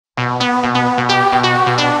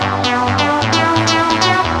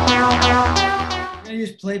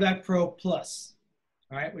Playback Pro Plus,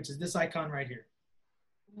 all right, which is this icon right here.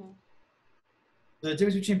 Mm-hmm. The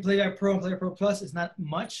difference between Playback Pro and Playback Pro Plus is not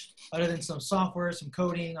much other than some software, some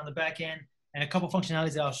coding on the back end, and a couple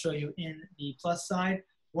functionalities that I'll show you in the Plus side.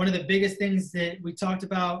 One of the biggest things that we talked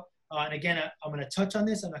about, and again, I'm going to touch on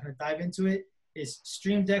this, I'm not going to dive into it, is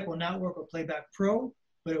Stream Deck will not work with Playback Pro,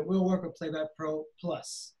 but it will work with Playback Pro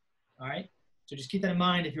Plus, all right? So just keep that in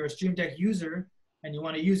mind. If you're a Stream Deck user and you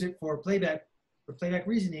want to use it for playback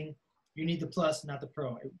reasoning, you need the Plus, not the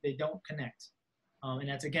Pro. They don't connect. And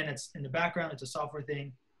that's, again, that's in the background. It's a software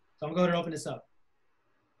thing. So I'm going to go ahead and open this up.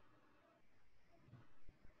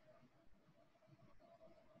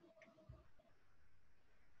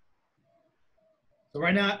 So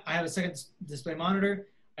right now, I have a second display monitor.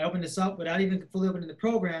 I opened this up without even fully opening the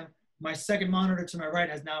program. My second monitor to my right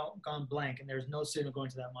has now gone blank, and there's no signal going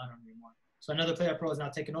to that monitor anymore. So another Playback Pro is now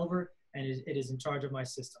taken over, and it is in charge of my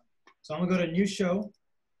system. So I'm going to go to New Show,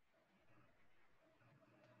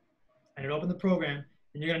 and it'll open the program.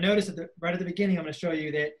 And you're going to notice that right at the beginning, I'm going to show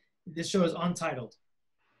you that this show is untitled.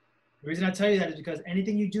 The reason I tell you that is because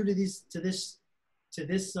anything you do to this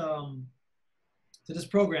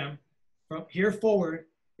program from here forward,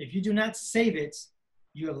 if you do not save it,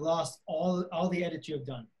 you have lost all the edits you have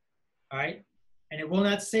done. All right, and it will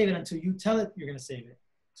not save it until you tell it you're going to save it.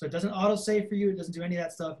 So it doesn't auto save for you. It doesn't do any of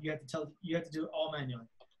that stuff. You have to do it all manually.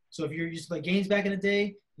 So if you used to play games back in the day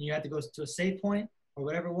and you had to go to a save point or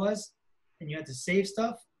whatever it was, and you had to save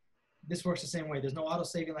stuff, this works the same way. There's no auto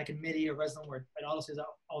saving like in MIDI or Resident where it auto saves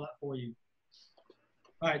all that for you.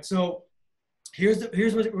 All right, so here's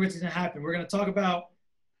what's going to happen. We're going to talk about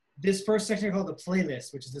this first section here called the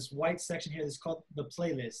playlist, which is this white section here that's called the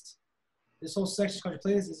playlist. This whole section is called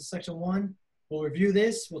your playlist. This is section 1. We'll review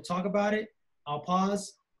this. We'll talk about it. I'll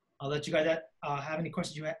pause. I'll let you guys have any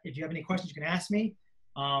questions. If you have any questions, you can ask me.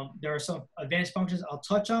 There are some advanced functions I'll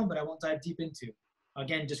touch on, but I won't dive deep into.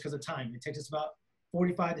 Again, just because of time. It takes us about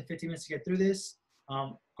 45 to 50 minutes to get through this.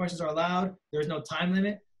 Questions are allowed. There is no time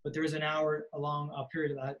limit, but there is an hour long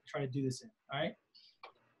period that I try to do this in. All right.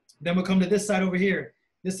 Then we'll come to this side over here.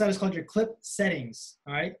 This side is called your clip settings.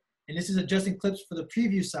 All right. And this is adjusting clips for the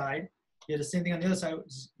preview side. You have the same thing on the other side, which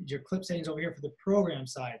is your clip settings over here for the program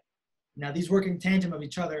side. Now these work in tandem of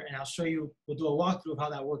each other, and I'll show you, we'll do a walkthrough of how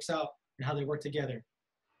that works out and how they work together.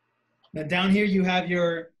 Now down here you have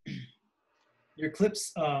your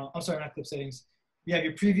clips, I'm sorry, not clip settings. You have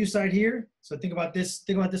your preview side here. So think about this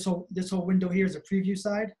whole window here is a preview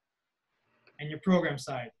side and your program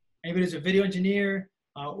side. Anybody who's a video engineer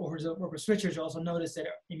or who's a work with switchers, you also notice that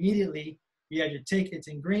immediately you have your take that's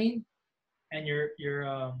in green and your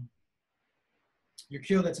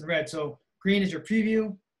cue that's in red. So green is your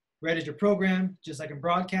preview, red is your program, just like in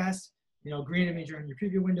broadcast. You know, green means you're in your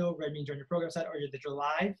preview window, red means you're on your program side, or that you're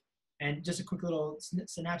live. And just a quick little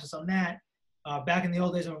synopsis on that. Back in the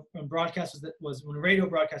old days when broadcast when radio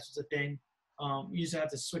broadcast was a thing, you used to have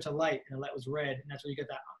to switch a light, and the light was red, and that's where you get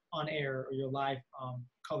that on air or your live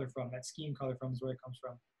color from. That scheme color from is where it comes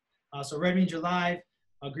from. So red means you're live,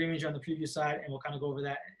 green means you're on the preview side, and we'll kind of go over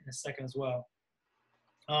that in a second as well.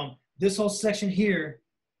 This whole section here,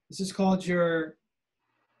 this is called your,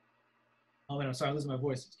 oh wait, I'm sorry, I'm losing my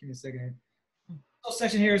voice. Just give me a second here. This whole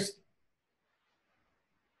section here is,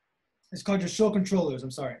 it's called your show controllers,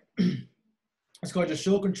 I'm sorry. It's called your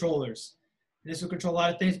show controllers. And this will control a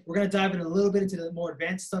lot of things. We're gonna dive in a little bit into the more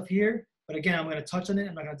advanced stuff here, but again, I'm gonna touch on it.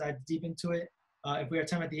 I'm not gonna dive deep into it. If we have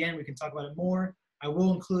time at the end, we can talk about it more. I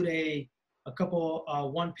will include a couple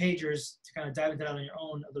one-pagers to kind of dive into that on your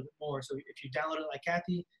own a little bit more. So if you download it like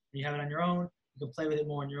Kathy and you have it on your own, you can play with it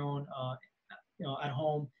more on your own, at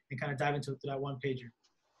home and kind of dive into that one-pager.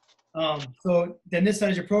 So then this side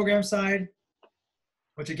is your program side,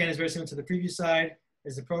 which again is very similar to the preview side,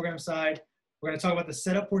 is the program side. We're going to talk about the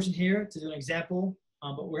setup portion here to do an example,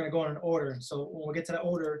 but we're going to go in an order. So when we get to that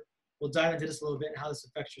order, we'll dive into this a little bit and how this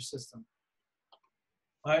affects your system.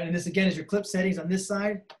 All right, and this again is your clip settings on this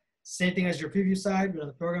side. Same thing as your preview side, but on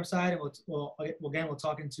the program side, and we'll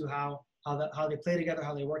talk into how they play together,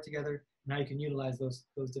 how they work together, and how you can utilize those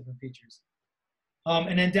different features.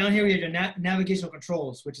 And then down here we have your navigational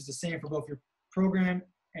controls, which is the same for both your program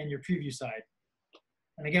and your preview side.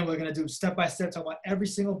 And again, we're going to do step-by-step, talk about every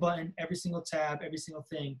single button, every single tab, every single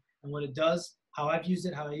thing, and what it does, how I've used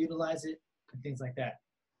it, how I utilize it, and things like that.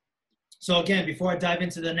 So again, before I dive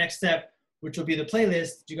into the next step, which will be the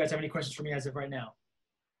playlist, do you guys have any questions for me as of right now?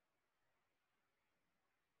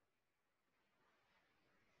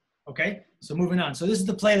 Okay, so moving on. So this is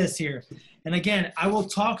the playlist here. And again, I will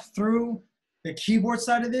talk through the keyboard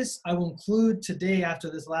side of this. I will include today,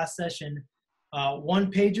 after this last session,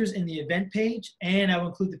 one-pagers in the event page, and I will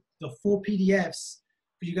include the full PDFs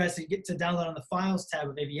for you guys to get to download on the Files tab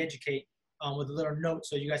of AV Educate with a little note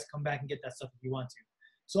so you guys can come back and get that stuff if you want to.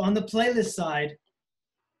 So on the playlist side,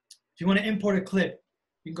 if you want to import a clip,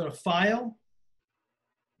 you can go to File,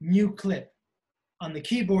 New Clip. On the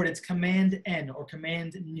keyboard, it's Command N or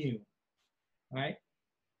Command New. All right.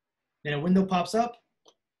 Then a window pops up.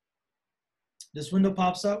 This window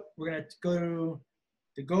pops up. We're going to go to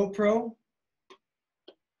the GoPro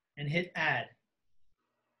and hit Add.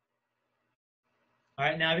 All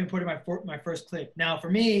right, now I've imported my first clip. Now for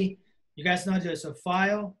me, you guys know how to do it. So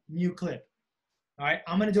File, New Clip. All right,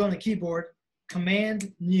 I'm going to do it on the keyboard,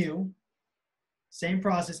 Command New. Same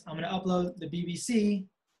process. I'm going to upload the BBC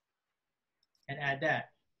and add that.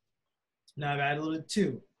 Now I've added a little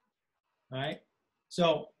 2. All right,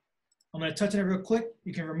 so I'm going to touch on it real quick.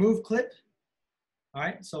 You can remove clip. All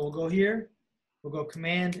right, so we'll go here. We'll go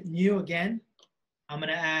Command New again. I'm going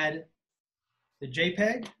to add the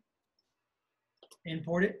JPEG,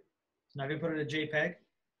 import it. So now I've imported a JPEG.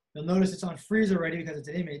 You'll notice it's on freeze already because it's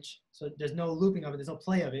an image. So there's no looping of it. There's no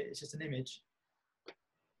play of it. It's just an image.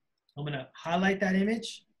 I'm going to highlight that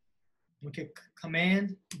image. We can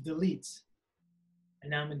Command Delete.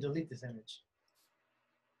 And now I'm going to delete this image.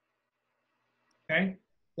 Okay?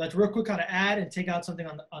 So that's real quick how to add and take out something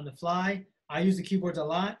on the fly. I use the keyboards a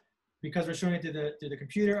lot because we're showing it through the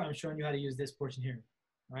computer. I'm showing you how to use this portion here.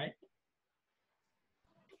 All right?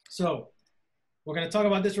 So we're going to talk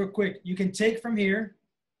about this real quick. You can take from here,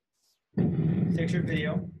 take your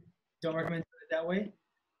video. Don't recommend doing it that way.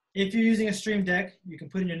 If you're using a Stream Deck, you can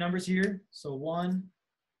put in your numbers here. So 1,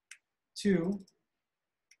 2,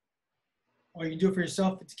 or you can do it for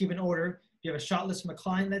yourself to keep an order. If you have a shot list from a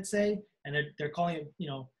client, let's say, and they're calling it, you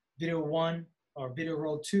know, video 1 or video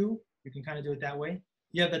roll 2, you can kind of do it that way.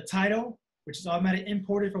 You have the title, which is automatically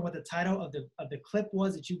imported from what the title of the clip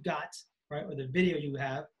was that you got, right, or the video you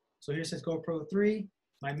have. So here it says GoPro 3.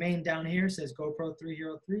 My main down here says GoPro 3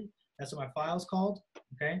 Hero 3. That's what my file is called,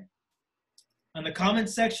 okay? On the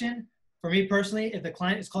comments section, for me personally, if the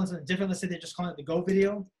client is calling something different, let's say they're just calling it the Go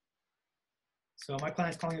video. So my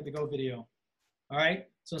client's calling it the Go video, all right?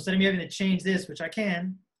 So instead of me having to change this, which I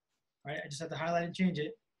can, right, I just have to highlight and change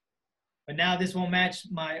it. But now this won't match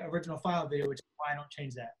my original file video, which is why I don't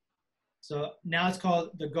change that. So now it's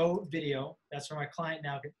called the Go video. That's where my client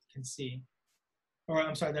now can see. Or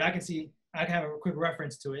I'm sorry, that I can see, I can have a quick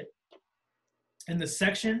reference to it. In the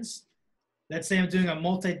sections, let's say I'm doing a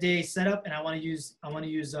multi-day setup and I want to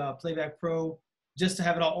use Playback Pro just to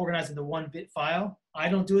have it all organized into one bit file. I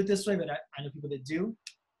don't do it this way, but I know people that do.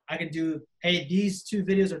 I can do, hey, these 2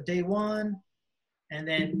 videos are day 1, and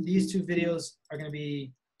then these 2 videos are going to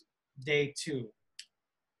be day 2.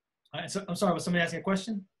 So, I'm sorry, was somebody asking a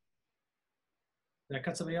question? Did I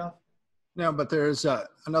cut somebody off? No, but there's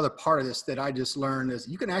another part of this that I just learned is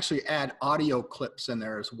you can actually add audio clips in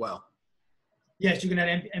there as well. Yes, you can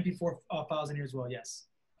add MP4 files in here as well, yes.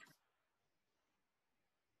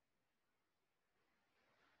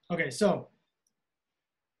 Okay, so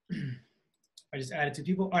I just added 2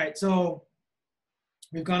 people. All right, so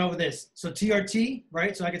we've gone over this. So TRT,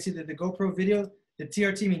 right? So I can see that the GoPro video, the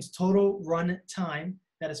TRT means total run time.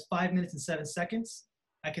 That is 5 minutes and 7 seconds.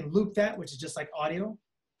 I can loop that, which is just like audio.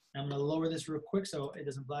 I'm going to lower this real quick so it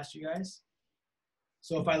doesn't blast you guys.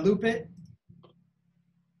 So if I loop it,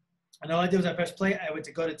 and all I do is I press play, I went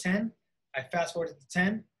to go to 10. I fast forward to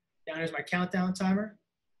 10. Down here's my countdown timer.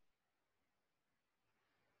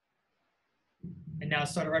 And now it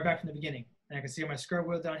started right back from the beginning. And I can see on my scrub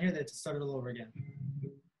wheel down here that it started all over again.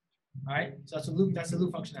 All right, so that's the loop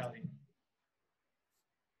functionality.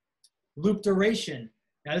 Loop duration.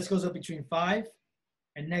 Now this goes up between 5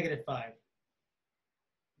 and -5.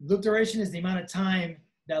 Loop duration is the amount of time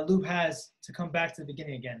that loop has to come back to the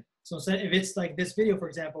beginning again. So instead, if it's like this video, for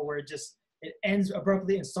example, where it ends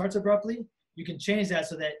abruptly and starts abruptly, you can change that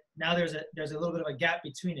so that now there's a little bit of a gap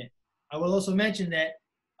between it. I will also mention that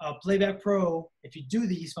Playback Pro, if you do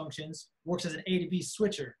these functions, works as an A to B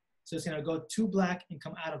switcher. So it's going to go to black and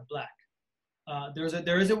come out of black.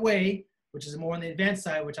 There is a way, which is more on the advanced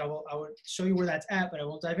side, which I will show you where that's at, but I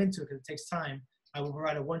won't dive into it because it takes time. I will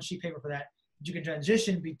provide a 1-sheet paper for that. You can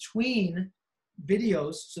transition between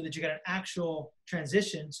videos so that you get an actual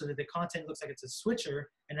transition so that the content looks like it's a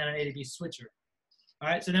switcher and not an A to B switcher. All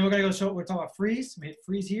right, so then we're gonna we're talking about freeze. I'm gonna hit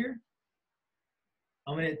freeze here.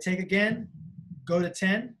 I'm gonna take again, go to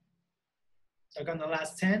 10. So I've got the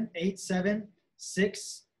last 10, 8, 7,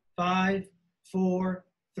 6, 5, 4,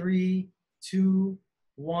 3, 2,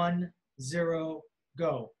 1, 0,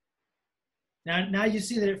 go. Now you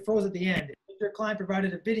see that it froze at the end. If your client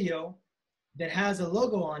provided a video that has a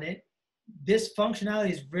logo on it, this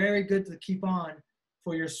functionality is very good to keep on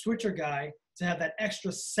for your switcher guy to have that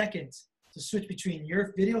extra second to switch between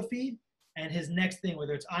your video feed and his next thing,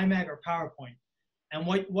 whether it's iMac or PowerPoint. And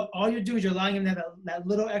what all you're doing is you're allowing him to have that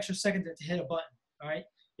little extra second to hit a button, all right?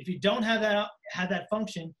 If you don't have that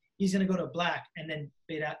function, he's gonna go to black and then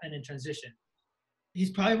fade out and then transition.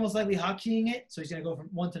 He's probably most likely hotkeying it, so he's gonna go from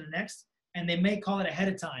one to the next, and they may call it ahead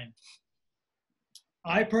of time.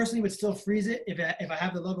 I personally would still freeze it if I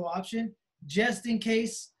have the logo option, just in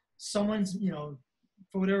case someone's, you know,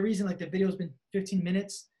 for whatever reason, like the video's been 15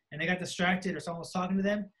 minutes and they got distracted or someone was talking to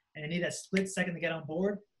them and they need that split second to get on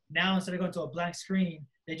board. Now, instead of going to a blank screen,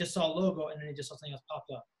 they just saw a logo and then they just saw something else popped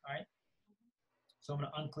up, all right? So I'm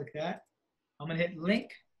gonna unclick that. I'm gonna hit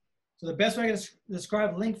link. So the best way I can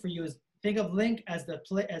describe link for you is think of link as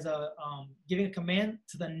giving a command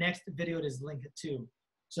to the next video it is linked to.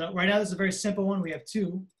 So right now, this is a very simple one. We have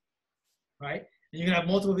 2, right? And you can have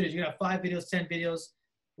multiple videos. You can have 5 videos, 10 videos.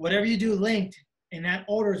 Whatever you do linked, in that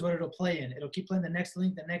order is what it'll play in. It'll keep playing the next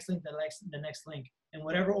link, the next link, the next link, in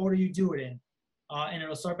whatever order you do it in. And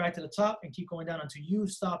it'll start back to the top and keep going down until you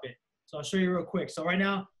stop it. So I'll show you real quick. So right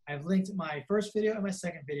now, I've linked my first video and my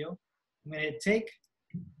second video. I'm gonna hit take.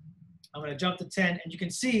 I'm gonna jump to 10, and you can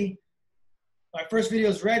see my first video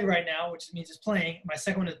is red right now, which means it's playing. My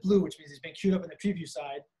second one is blue, which means it's been queued up in the preview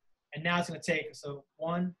side. And now it's gonna take, so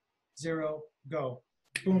 1, 0, go.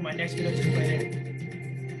 Boom, my next video just played in.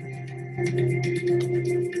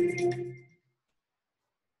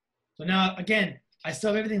 So now, again, I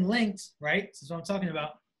still have everything linked, right? This is what I'm talking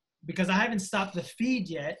about. Because I haven't stopped the feed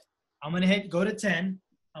yet, I'm gonna hit go to 10.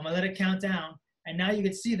 I'm gonna let it count down. And now you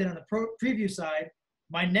can see that on the preview side,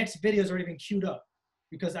 my next video has already been queued up.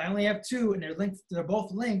 Because I only have 2 and they're linked, they're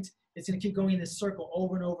both linked, it's gonna keep going in this circle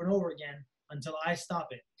over and over and over again until I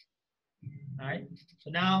stop it. All right, so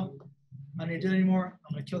now I'm not gonna do it anymore.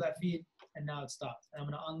 I'm gonna kill that feed and now it stopped. And I'm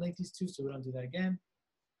gonna unlink these 2 so we don't do that again.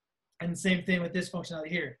 And the same thing with this functionality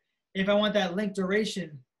here. If I want that link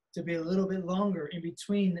duration to be a little bit longer in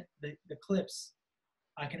between the clips,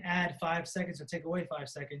 I can add 5 seconds or take away 5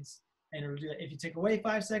 seconds and it'll do that. If you take away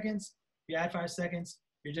 5 seconds, if you add 5 seconds,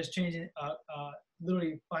 you're just changing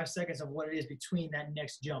literally 5 seconds of what it is between that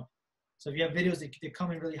next jump. So if you have videos that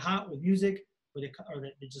come in really hot with music, or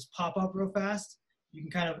they just pop up real fast, you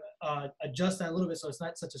can kind of adjust that a little bit so it's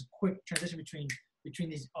not such a quick transition between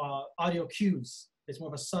these audio cues. It's more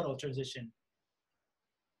of a subtle transition.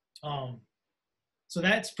 So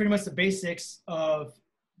that's pretty much the basics of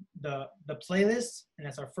the playlist, and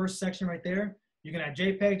that's our first section right there. You can add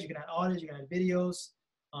JPEGs, you can add audios, you can add videos.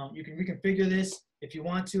 You can reconfigure this if you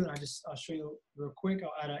want to, and I'll show you real quick.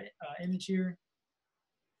 I'll add an image here.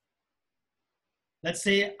 Let's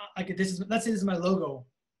say this is my logo,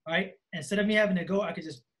 right? Instead of me having to go, I could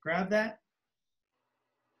just grab that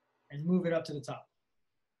and move it up to the top.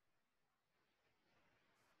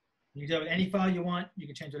 You can do it with any file you want. You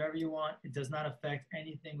can change whatever you want. It does not affect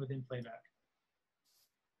anything within Playback.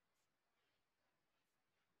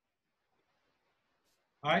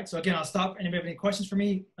 All right, so again, I'll stop. Anybody have any questions for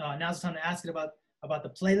me? Now's the time to ask it about the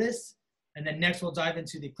playlist. And then next we'll dive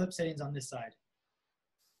into the clip settings on this side.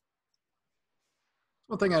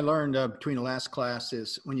 One thing I learned between the last class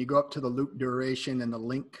is when you go up to the loop duration and the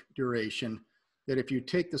link duration, that if you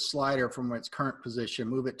take the slider from its current position,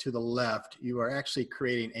 move it to the left, you are actually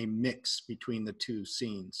creating a mix between the 2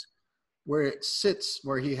 scenes. Where it sits,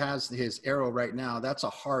 where he has his arrow right now, that's a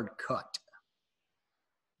hard cut.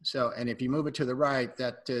 So, and if you move it to the right,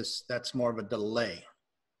 that's more of a delay.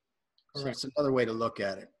 Correct. So it's another way to look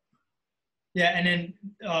at it. Yeah, and then,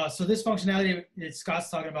 so this functionality that Scott's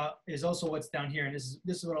talking about is also what's down here. And this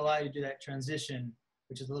is what allows you to do that transition,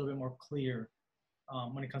 which is a little bit more clear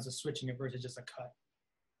when it comes to switching it versus just a cut.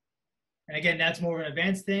 And again, that's more of an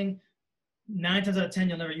advanced thing. 9 times out of 10,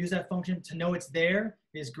 you'll never use that function. To know it's there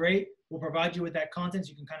is great. We'll provide you with that content so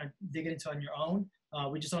you can kind of dig it into on your own.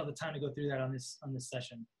 We just don't have the time to go through that on this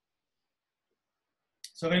session.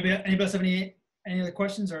 So if anybody else have any other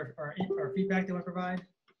questions or feedback they want to provide?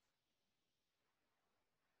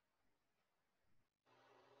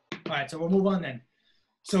 All right, so we'll move on then.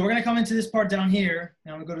 So we're gonna come into this part down here,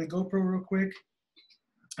 and I'm gonna go to the GoPro real quick,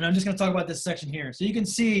 and I'm just gonna talk about this section here. So you can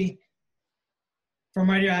see from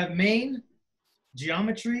right here, I have main,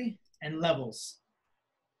 geometry, and levels.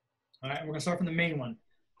 All right, we're gonna start from the main one.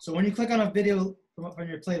 So when you click on a video from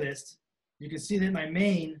your playlist, you can see that my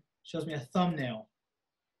main shows me a thumbnail.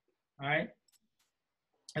 All right,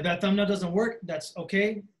 if that thumbnail doesn't work, that's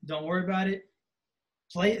okay. Don't worry about it.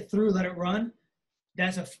 Play it through, let it run.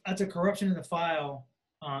 That's a corruption in the file,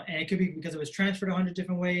 and it could be because it was transferred 100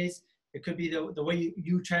 different ways. It could be the way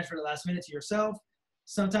you transferred it last minute to yourself.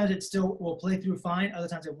 sometimes it still will play through fine, other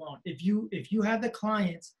times it won't. If you have the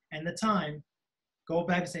client and the time, go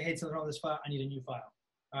back and say, hey, something wrong with this file, I need a new file,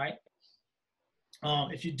 all right?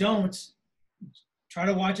 If you don't, try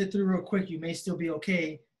to watch it through real quick. You may still be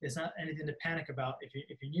okay. It's not anything to panic about. If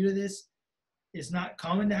you're new to this, it's not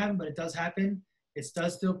common to happen, but it does happen. It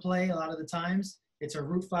does still play a lot of the times. It's a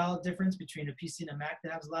root file difference between a PC and a Mac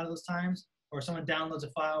that happens a lot of those times, or someone downloads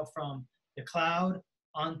a file from the cloud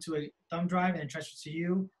onto a thumb drive and then transfers to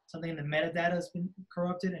you. Something in the metadata has been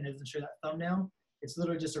corrupted and it doesn't show that thumbnail. It's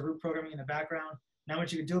literally just a root programming in the background. Now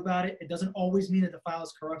what you can do about it, it doesn't always mean that the file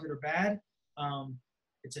is corrupted or bad.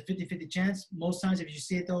 It's a 50-50 chance. Most times if you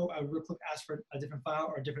see it though, I would real quick ask for a different file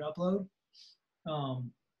or a different upload.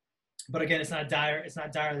 But again, it's not dire. It's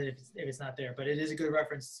not dire that if it's not there, but it is a good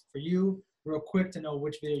reference for you real quick to know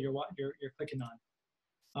which video you're clicking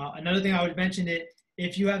on. Another thing I would mention it,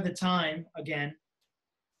 if you have the time, again,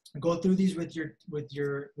 go through these with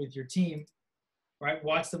your team, right?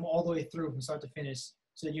 Watch them all the way through from start to finish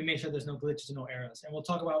so that you make sure there's no glitches and no errors. And we'll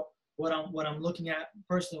talk about what I'm looking at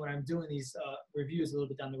personally when I'm doing these reviews a little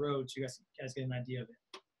bit down the road so you guys get an idea of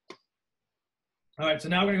it. All right, so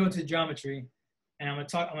now we're gonna go into geometry and I'm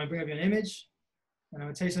gonna bring up an image and I'm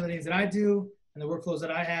gonna tell you some of the things that I do and the workflows that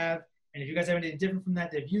I have. And if you guys have anything different from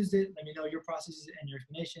that, that have used it, let me know your processes and your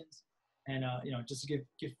explanations. And just to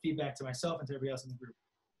give feedback to myself and to everybody else in the group.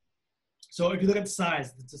 So if you look at the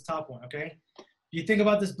size, it's this top one, okay? You think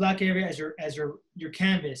about this black area as your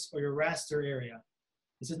canvas or your raster area.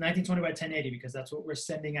 This is 1920 by 1080 because that's what we're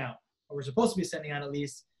sending out, or we're supposed to be sending out at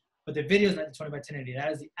least. But the video is 1920 by 1080.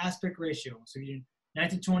 That is the aspect ratio. So if you do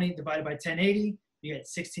 1920 divided by 1080, you get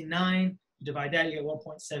 16:9. You divide that, you get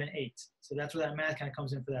 1.78. So that's where that math kind of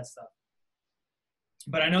comes in for that stuff.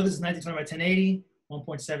 But I know this is 1920 by 1080,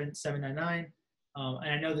 1.7799.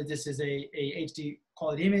 And I know that this is a HD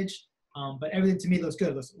quality image, but everything to me looks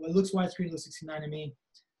good. It looks widescreen, it looks 16:9 to me.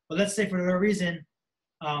 But let's say for whatever reason,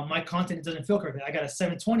 my content doesn't fill correctly. I got a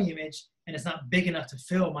 720 image and it's not big enough to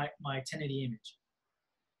fill my 1080 image.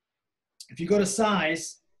 If you go to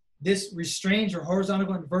size, this restrains your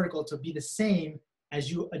horizontal and vertical to be the same as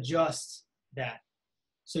you adjust that.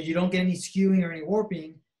 So you don't get any skewing or any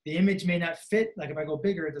warping. The image may not fit, like if I go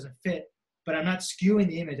bigger, it doesn't fit, but I'm not skewing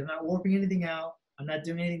the image. I'm not warping anything out. I'm not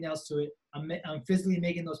doing anything else to it. I'm physically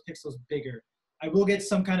making those pixels bigger. I will get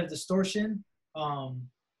some kind of distortion. I'm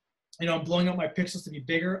blowing up my pixels to be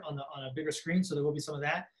bigger on a bigger screen, so there will be some of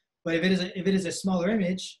that. But if it is a smaller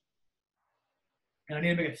image, and I need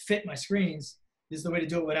to make it fit my screens, this is the way to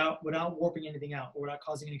do it without warping anything out or without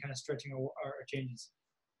causing any kind of stretching or changes.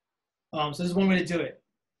 So this is one way to do it.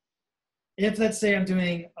 If let's say I'm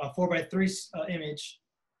doing a 4:3 image,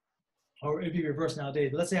 or it'd be reversed nowadays,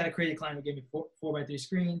 but let's say I had a creative client who gave me 4:3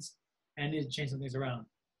 screens and I need to change some things around.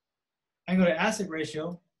 I can go to aspect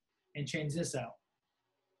ratio and change this out,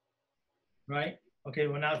 right? Okay,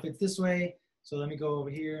 well now it fits this way, so let me go over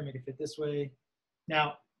here and make it fit this way.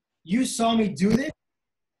 Now, you saw me do this,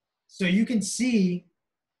 so you can see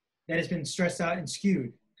that it's been stretched out and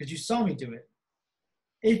skewed because you saw me do it.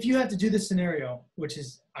 If you have to do this scenario, which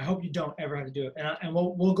is, I hope you don't ever have to do it, and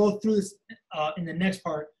we'll go through this in the next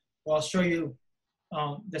part where I'll show you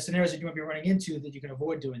the scenarios that you might be running into that you can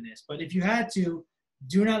avoid doing this. But if you had to,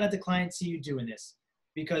 do not let the client see you doing this.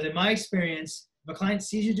 Because in my experience, if a client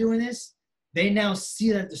sees you doing this, they now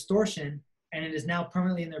see that distortion and it is now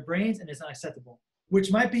permanently in their brains and it's not acceptable.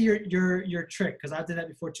 Which might be your trick, because I did that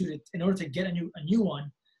before too. In order to get a new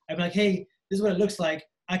one, I'd be like, hey, this is what it looks like.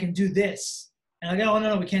 I can do this. And I go, oh,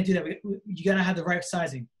 no, we can't do that. You got to have the right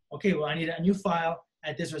sizing. Okay, well, I need a new file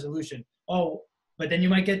at this resolution. Oh, but then you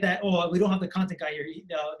might get that, oh, we don't have the content guy here.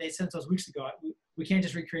 They sent it to us weeks ago. We can't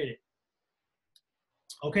just recreate it.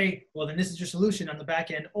 Okay, well, then this is your solution on the back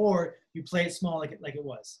end, or you play it small like it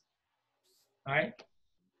was. All right?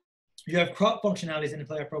 You have crop functionalities in the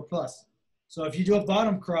Playback Pro Plus. So if you do a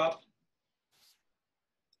bottom crop,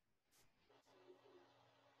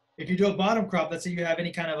 let's say you have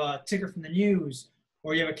any kind of a ticker from the news,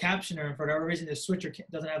 or you have a captioner, and for whatever reason the switcher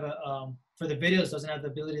doesn't have for the videos doesn't have the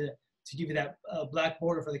ability to give you that black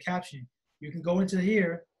border for the caption. You can go into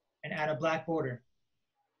here and add a black border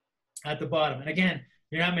at the bottom. And again,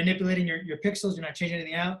 you're not manipulating your pixels, you're not changing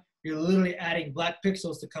anything out. You're literally adding black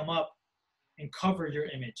pixels to come up and cover your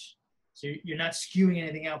image. So you're not skewing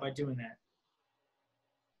anything out by doing that.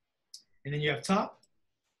 And then you have top,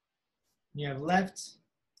 you have left,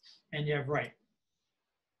 and you have right.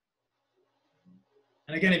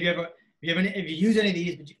 And again, if you use any of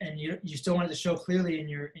these and you still want it to show clearly in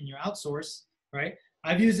your outsource, right?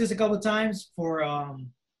 I've used this a couple of times for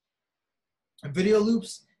video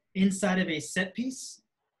loops inside of a set piece.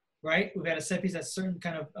 right? We've had a set piece that's certain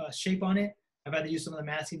kind of shape on it. I've had to use some of the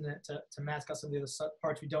masking to mask out some of the other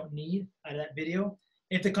parts we don't need out of that video.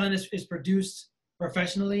 If the content is produced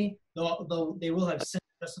professionally, though they will have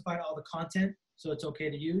specified all the content, so it's okay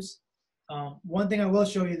to use. One thing I will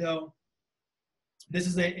show you though, this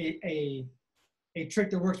is a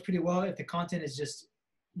trick that works pretty well if the content is just,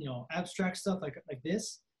 you know, abstract stuff like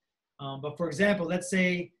this. But for example, let's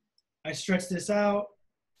say I stretch this out,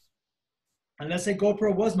 and let's say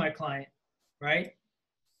GoPro was my client, right?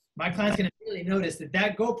 My client's gonna immediately notice that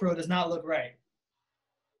that GoPro does not look right.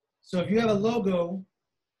 So if you have a logo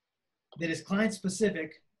that is client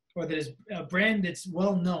specific, or that is a brand that's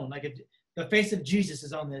well known, like if the face of Jesus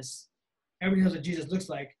is on this, everybody knows what Jesus looks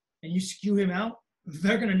like, and you skew him out,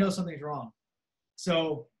 they're gonna know something's wrong.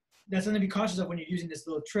 So that's something to be cautious of when you're using this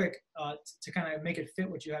little trick to kind of make it fit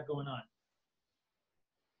what you have going on.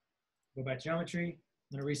 Go back to geometry.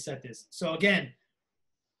 I'm gonna reset this. So again,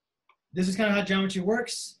 this is kind of how geometry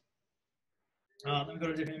works. Let me go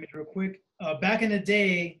to a different image real quick. Back in the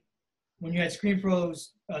day, when you had Screen Pro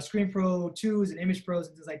 2s and Image Pros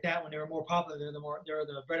and things like that, when they were more popular, they're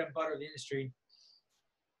the bread and butter of the industry.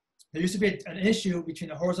 There used to be an issue between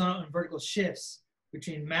the horizontal and vertical shifts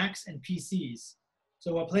between Macs and PCs.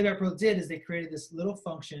 So what Playback Pro did is they created this little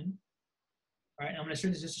function. All right, I'm going to show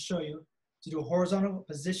this just to show you, to do a horizontal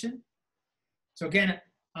position. So again,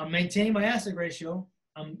 I'm maintaining my aspect ratio.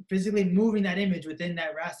 I'm physically moving that image within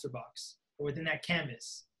that raster box or within that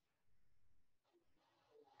canvas.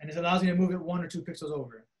 And this allows me to move it 1 or 2 pixels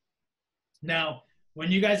over. Now, when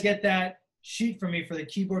you guys get that sheet from me for the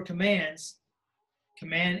keyboard commands,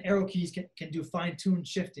 command arrow keys can do fine-tuned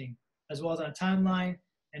shifting, as well as on a timeline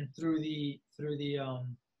and through the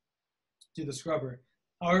scrubber.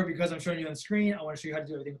 However, because I'm showing you on the screen, I want to show you how to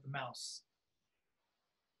do everything with the mouse.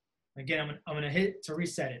 Again, I'm going to hit to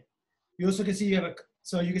reset it. You also can see you have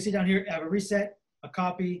so you can see down here, I have a reset, a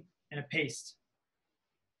copy, and a paste.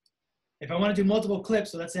 If I want to do multiple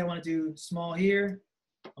clips, so let's say I want to do small here,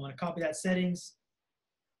 I'm going to copy that settings,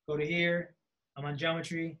 go to here, I'm on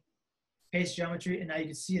geometry, paste geometry, and now you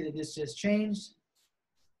can see that this just changed.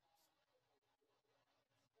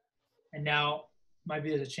 And now my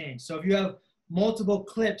video has changed. So if you have multiple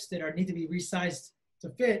clips that need to be resized to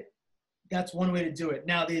fit, that's one way to do it.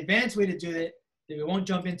 Now the advanced way to do it that we won't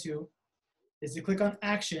jump into is to click on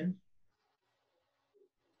Action,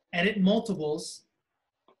 Edit Multiples,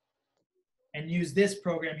 and use this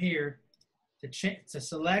program here to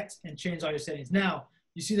select and change all your settings. Now,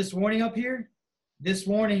 you see this warning up here? This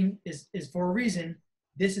warning is for a reason.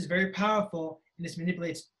 This is very powerful, and this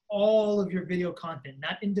manipulates all of your video content,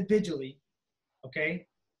 not individually, okay?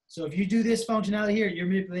 So if you do this functionality here, you're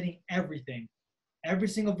manipulating everything. Every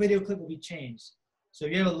single video clip will be changed. So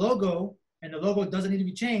if you have a logo, and the logo doesn't need to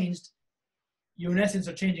be changed, you in essence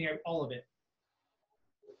are changing all of it.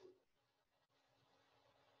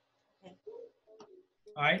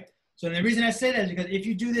 All right, so the reason I say that is because if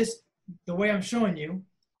you do this the way I'm showing you,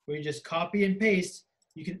 where you just copy and paste,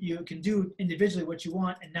 you can do individually what you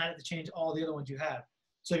want and not have to change all the other ones you have.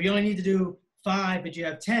 So if you only need to do 5, but you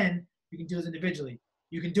have 10, you can do this individually.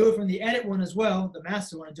 You can do it from the edit one as well, the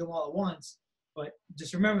master one, and do them all at once. But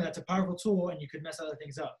just remember that's a powerful tool, and you could mess other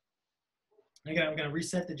things up. Again, I'm going to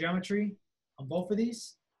reset the geometry on both of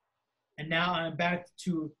these. And now I'm back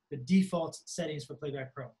to the default settings for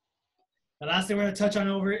Playback Pro. The last thing we're going to touch on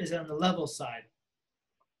over is on the level side.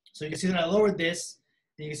 So you can see that I lowered this.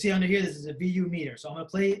 And you can see under here, this is a VU meter. So I'm going to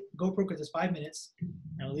play GoPro because it's 5 minutes,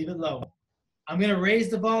 and I'll leave it low. I'm going to raise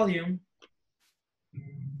the volume.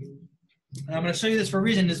 And I'm going to show you this for a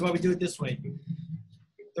reason. This is why we do it this way.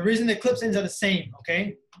 The reason the clip settings are the same,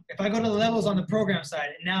 okay? If I go to the levels on the program side,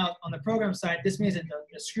 and now on the program side, this means that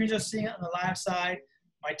the screens are seeing it on the live side,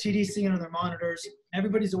 my TD's seeing it on their monitors,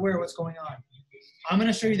 everybody's aware of what's going on. I'm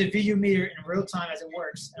going to show you the VU meter in real time as it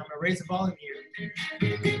works, and I'm going to raise the volume here.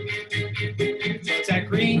 So it's at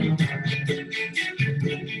green.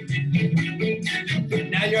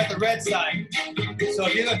 Now you're at the red side. So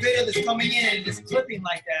if you have a video that's coming in and it's clipping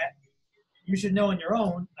like that, you should know on your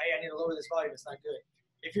own, hey, I need to lower this volume, it's not good.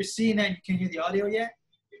 If you're seeing that and you can't hear the audio yet,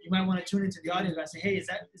 you might want to tune into the audio and say, hey, is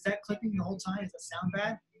that clipping the whole time? Does that sound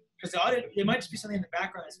bad? Because the audio, it might just be something in the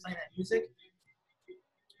background that's playing that music.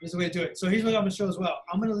 There's a way to do it. So here's what I'm going to show as well.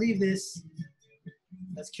 I'm going to leave this.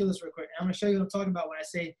 Let's kill this real quick. I'm going to show you what I'm talking about when I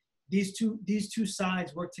say these two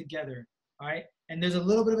sides work together. All right. And there's a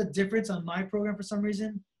little bit of a difference on my program for some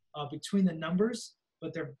reason between the numbers,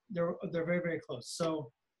 but they're very, very close.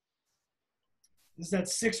 So this is at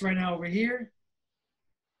 6 right now over here.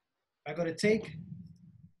 If I go to take,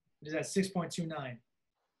 it is at 6.29.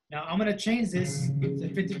 Now I'm going to change this to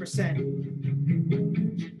 50%.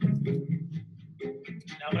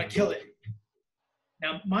 I'm gonna kill it.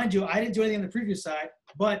 Now, mind you, I didn't do anything on the previous side,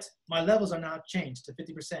 but my levels are now changed to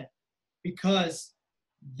 50% because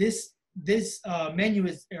this menu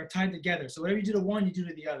are tied together. So whatever you do to one, you do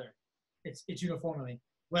to the other. It's uniformly.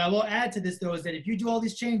 What I will add to this though is that if you do all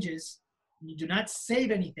these changes, and you do not save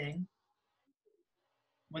anything,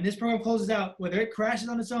 when this program closes out, whether it crashes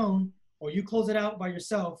on its own or you close it out by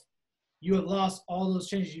yourself, you have lost all those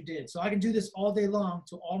changes you did. So I can do this all day long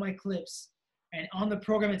to all my clips, and on the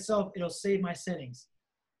program itself, it'll save my settings.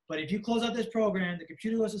 But if you close out this program, the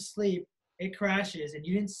computer goes to sleep, it crashes, and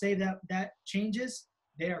you didn't save that changes,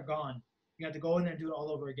 they are gone. You have to go in there and do it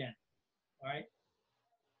all over again. All right?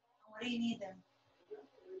 What do you need then?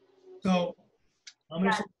 So I'm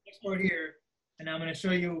going to show you the export here, and I'm going to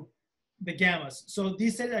show you the gammas. So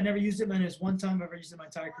these settings, I never used it, man. It's one time I've ever used it in my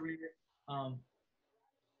entire career.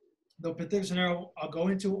 The particular scenario I'll go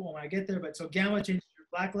into when I get there, but so gamma changes your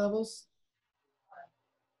black levels,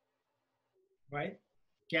 right?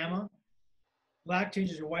 Gamma. Black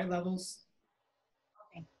changes your white levels.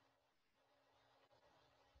 Okay.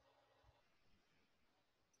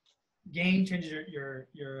 Gain changes your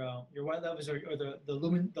white levels or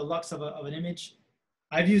the lux of the image.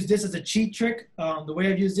 I've used this as a cheat trick. The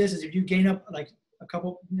way I've used this is if you gain up like a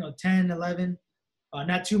couple, 10, 11,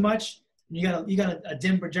 not too much. You got a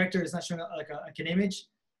dim projector. It's not showing like an image.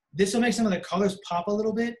 This will make some of the colors pop a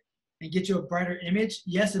little bit and get you a brighter image.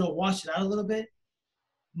 Yes, it'll wash it out a little bit.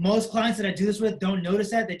 Most clients that I do this with don't notice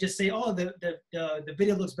that. They just say, "Oh, the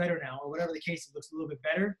video looks better now," or whatever the case. It looks a little bit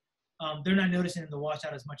better. They're not noticing the wash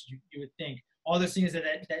out as much as you would think. All they're seeing is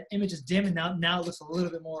that image is dim, and now it looks a little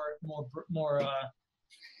bit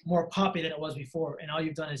more poppy than it was before. And all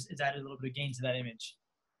you've done is added a little bit of gain to that image.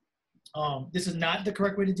 This is not the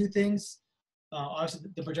correct way to do things. Obviously,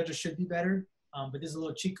 the projector should be better, but this is a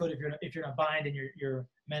little cheat code if you're in a bind and you're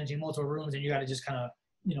managing multiple rooms and you got to just kind of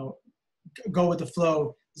go with the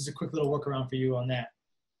flow. This is a quick little workaround for you on that.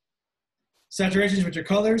 Saturations with your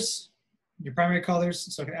colors, your primary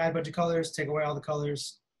colors. So I can add a bunch of colors, take away all the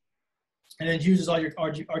colors, and then it uses all your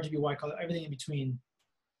RGB white color, everything in between.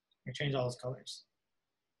 You change all those colors.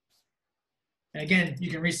 And again, you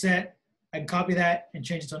can reset. I can copy that and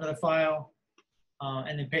change it to another file,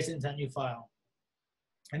 and then paste it into that new file.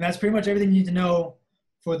 And that's pretty much everything you need to know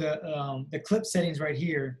for the clip settings right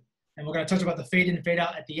here. And we're going to touch about the fade in and fade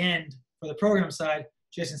out at the end for the program side,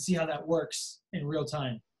 just to see how that works in real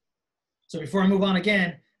time. So before I move on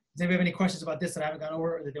again, does anybody have any questions about this that I haven't gone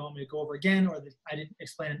over, or that they want me to go over again, or that I didn't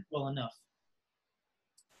explain it well enough?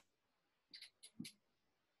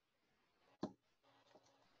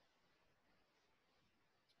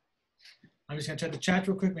 I'm just going to check the chat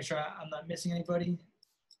real quick, make sure I'm not missing anybody.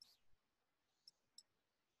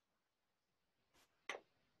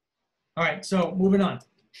 All right, so moving on.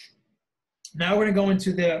 Now we're going to go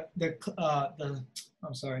into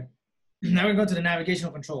I'm sorry. Now we're going to go to the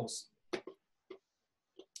navigational controls.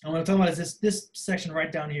 And what I'm talking about is this section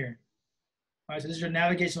right down here. All right, so this is your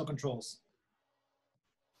navigational controls.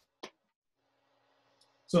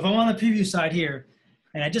 So if I'm on the preview side here,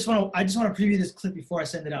 and I just want to preview this clip before I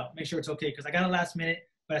send it out, make sure it's okay, because I got it last minute,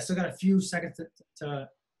 but I still got a few seconds to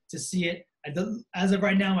see it. As of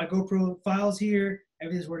right now, my GoPro files here,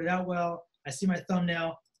 everything's worded out well. I see my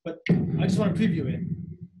thumbnail, but I just want to preview it.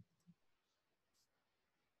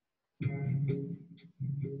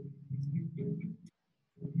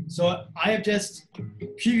 So I have just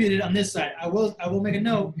previewed it on this side. I will make a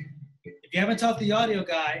note. If you haven't talked to the audio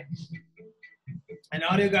guy, and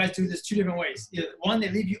audio guys do this two different ways. Either one, they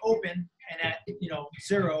leave you open and at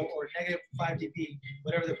 0 or -5 dB,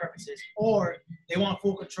 whatever the preference is, or they want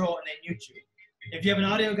full control and they mute you. If you have an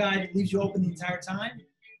audio guy that leaves you open the entire time,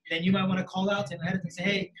 then you might want to call out to him ahead and say,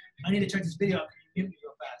 "Hey, I need to check this video out. Can you mute me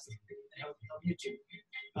real fast?" And he'll mute you.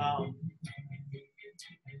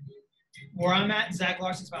 Where I'm at, Zach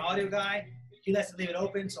Larson's my audio guy. He lets to leave it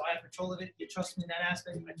open, so I have control of it. He trusts me in that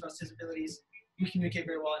aspect. I trust his abilities. We communicate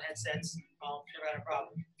very well in headsets. Never had a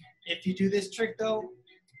problem. If you do this trick though,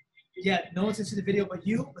 yeah, no one's gonna see the video but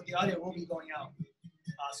you, but the audio will be going out.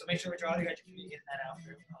 So make sure with your audio guys you're getting that out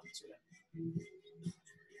there.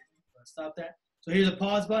 Stop that. So here's a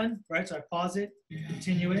pause button, right? So I pause it,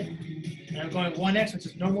 continue it, and I'm going 1x, which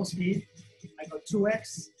is normal speed. I go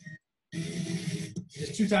 2x,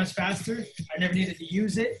 just 2 times faster. I never needed to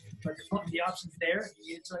use it, but the option's there.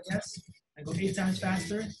 You need it to, I guess. I go 8 times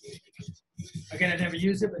faster. Again, I never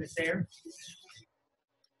used it, but it's there.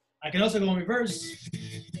 I can also go in reverse,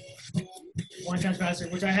 1 time faster,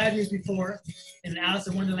 which I have used before in an Alice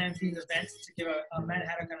in Wonderland themed event to give a Mad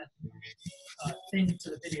Hatter kind of thing to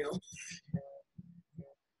the video.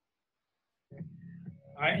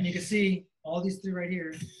 All right, and you can see all these three right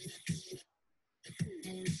here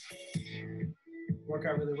work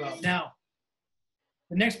out really well. Now,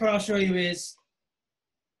 the next part I'll show you is,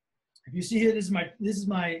 if you see here, this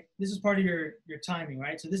is part of your timing,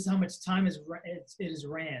 right? So this is how much time it is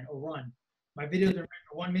ran or run. My video has been ran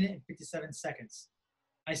for 1 minute and 57 seconds.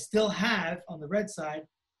 I still have, on the red side,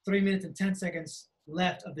 3 minutes and 10 seconds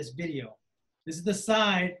left of this video. This is the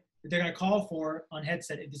side that they're gonna call for on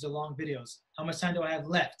headset if these are long videos. How much time do I have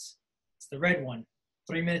left? It's the red one.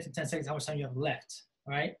 3 minutes and 10 seconds, how much time you have left,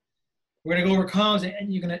 all right? We're gonna go over comms, and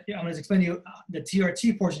I'm gonna explain to you the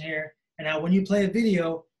TRT portion here, and how when you play a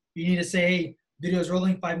video, you need to say, hey, video is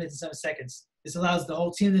rolling 5 minutes and 7 seconds. This allows the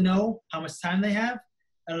whole team to know how much time they have.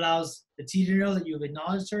 It allows the teacher to know that you've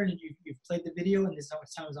acknowledged her and you've played the video and this is how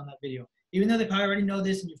much time is on that video. Even though they probably already know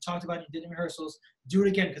this and you've talked about it, you did in rehearsals, do it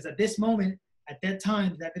again, because at this moment, at that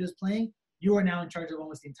time that video is playing, you are now in charge of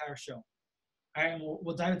almost the entire show. All right, and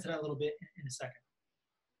we'll dive into that a little bit in a second.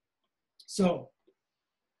 So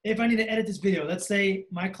if I need to edit this video, let's say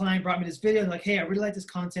my client brought me this video and like, hey, I really like this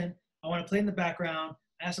content. I want to play in the background.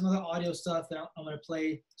 I have some other audio stuff that I'm going to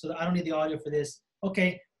play so that I don't need the audio for this.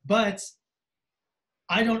 Okay, but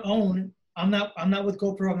I don't own, I'm not with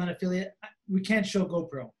GoPro, I'm not an affiliate. We can't show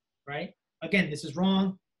GoPro, right? Again, this is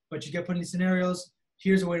wrong, but you get put in these scenarios.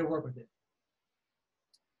 Here's a way to work with it.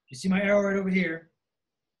 You see my arrow right over here,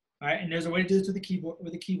 all right? And there's a way to do this with the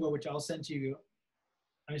keyboard, which I'll send to you.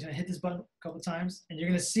 I'm just gonna hit this button a couple times, and you're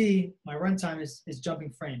gonna see my runtime is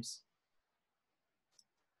jumping frames.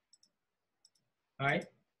 All right,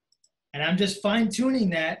 and I'm just fine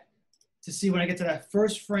tuning that to see when I get to that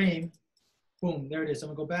first frame, boom, there it is. I'm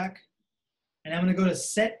gonna go back and I'm gonna go to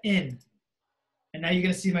set in. And now you're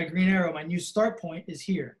gonna see my green arrow, my new start point is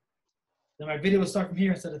here. Then my video will start from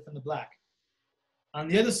here instead of from the black. On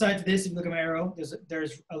the other side to this, if you look at my arrow,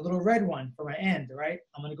 there's a little red one for my end, right?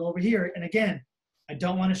 I'm gonna go over here, and again, I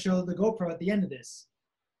don't wanna show the GoPro at the end of this.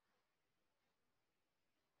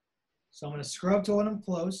 So I'm gonna scrub to when I'm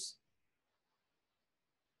close.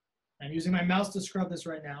 I'm using my mouse to scrub this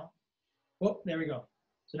right now. Oh, there we go.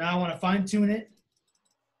 So now I want to fine tune it.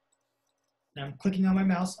 Now I'm clicking on my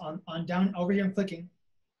mouse on down over here. I'm clicking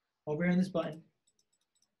over here on this button.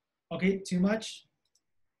 Okay, too much.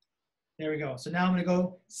 There we go. So now I'm going to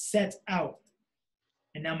go set out.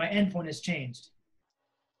 And now my endpoint has changed.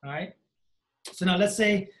 All right. So now let's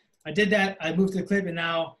say I did that. I moved to the clip and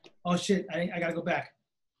now, oh shit, I got to go back.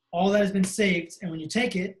 All that has been saved. And when you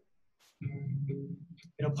take it,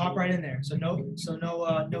 it'll pop right in there. So no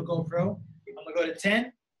GoPro. I'm gonna go to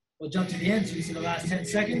 10. We'll jump to the end so you see the last 10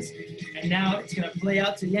 seconds. And now it's gonna play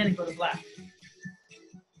out to the end and go to black.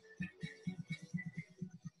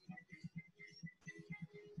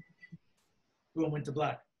 Boom, went to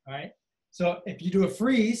black, all right? So if you do a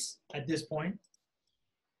freeze at this point,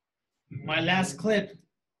 my last clip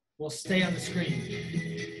will stay on the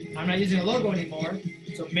screen. I'm not using a logo anymore.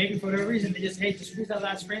 So maybe for whatever reason, they just, hey, just freeze that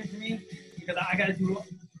last frame for me because I gotta do,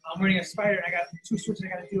 I'm running a spider and I got 2 switches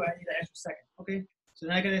I gotta do. I need an extra second. Okay, so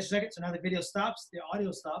now I got an extra second. So now the video stops, the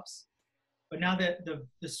audio stops, but now that the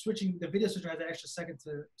video switcher has an extra second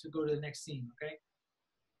to go to the next scene. Okay.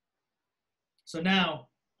 So now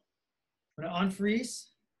I'm gonna unfreeze.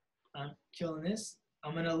 I'm killing this.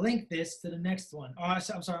 I'm gonna link this to the next one. Oh, I'm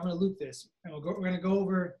sorry. I'm gonna loop this, and we're gonna go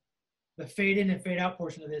over the fade in and fade out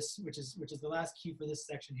portion of this, which is the last key for this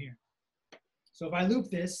section here. So if I loop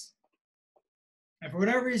this, and for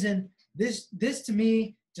whatever reason, this to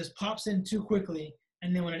me just pops in too quickly,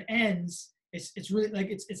 and then when it ends, it's really like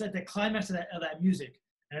it's like the climax of that music.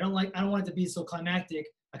 And I don't want it to be so climactic.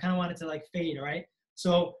 I kind of want it to like fade, all right?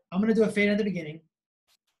 So I'm gonna do a fade at the beginning,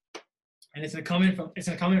 and it's gonna come in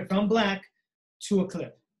from black to a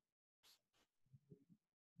clip.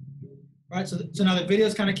 All right, so now the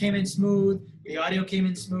videos kind of came in smooth, the audio came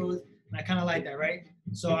in smooth, and I kind of like that, right?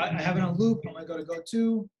 So I have it on loop. I'm gonna go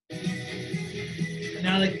to, and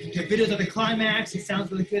now like the videos are the climax. It sounds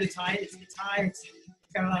really good. It's high. It's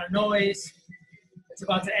got a lot of noise. It's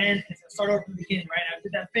about to end. It's gonna start over from the beginning, right? I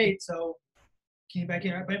did that fade, so came back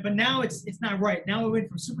in, right? But now it's not right. Now we went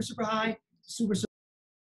from super high to super.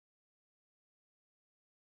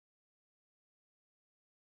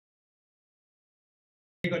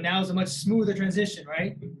 There you go. Now it's a much smoother transition,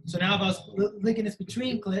 right? So now if I was linking this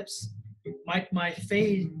between clips, my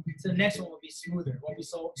fade to the next one will be smoother. It won't be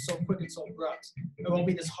so quick and so abrupt. It won't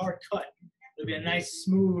be this hard cut. It'll be a nice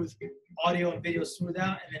smooth audio and video smooth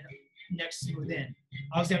out, and then next smooth in.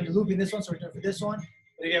 Obviously, I'm looping this one, so we're doing it for this one.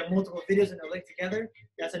 But if you have multiple videos and they're linked together,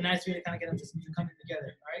 that's a nice way to kind of get them to come in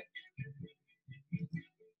together, all right?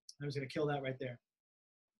 I'm just gonna kill that right there.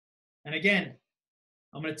 And again,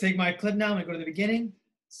 I'm gonna take my clip now. I'm gonna go to the beginning.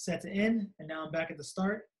 set to in, and now I'm back at the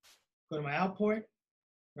start. Go to my out point,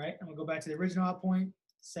 right? I'm gonna go back to the original out point,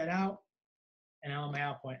 set out, and now I'm my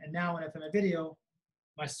out point. And now when I play my video,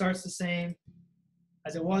 my start's the same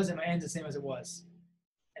as it was, and my end's the same as it was.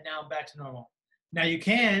 And now I'm back to normal. Now you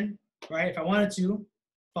can, right, if I wanted to,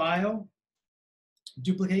 file,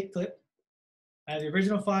 duplicate clip. I have the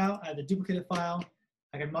original file, I have the duplicated file.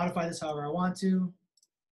 I can modify this however I want to.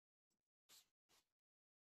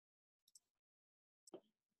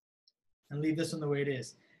 And leave this one the way it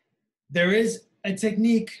is. There is a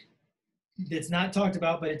technique that's not talked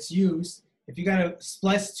about, but it's used. If you gotta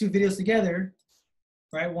splice two videos together,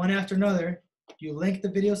 right, one after another, you link the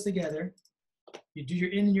videos together, you do your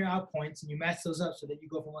in and your out points, and you match those up so that you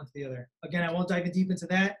go from one to the other. Again, I won't dive in deep into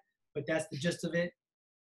that, but that's the gist of it.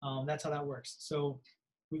 That's how that works. So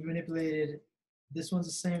we've manipulated, this one's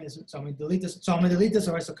the same, so I'm gonna delete this. So I'm gonna delete this,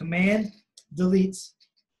 all right, so Command, delete,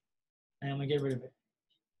 and I'm gonna get rid of it.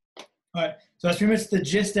 All right, so that's pretty much the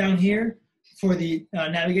gist down here for the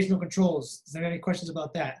navigational controls. Does anyone have any questions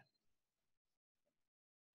about that?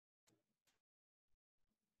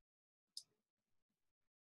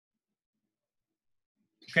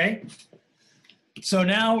 Okay, so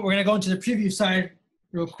now we're gonna go into the preview side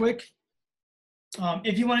real quick.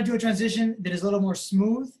 If you wanna do a transition that is a little more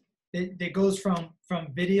smooth, that goes from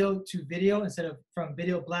video to video instead of from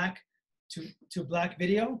video black to black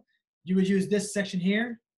video, you would use this section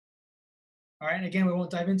here. All right, and again, we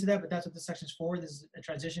won't dive into that, but that's what this section is for. This is a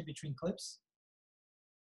transition between clips.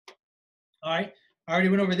 All right, I already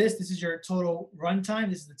went over this. This is your total run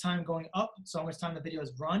time. This is the time going up, so how much time the video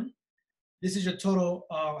has run. This is your total,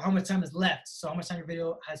 how much time is left, so how much time your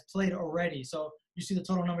video has played already. So you see the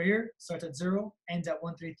total number here, starts at 0, ends at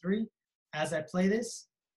 133. As I play this,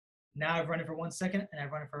 now I've run it for 1 second, and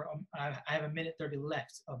I've run it for, I have 1:30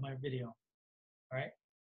 left of my video. All right,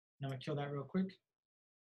 now I'm gonna kill that real quick.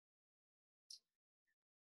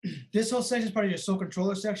 This whole section is part of your sole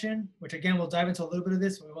controller section, which again, we'll dive into a little bit of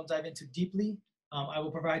this, but we won't dive into deeply. I will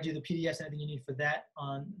provide you the PDFs and everything you need for that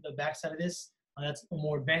on the back side of this. That's a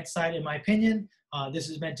more advanced side, in my opinion. This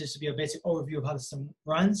is meant just to be a basic overview of how the system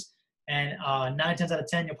runs. And 9 times out of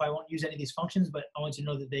 10, you probably won't use any of these functions, but I want you to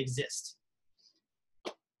know that they exist.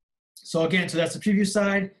 So again, so that's the preview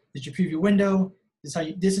side. This is your preview window. This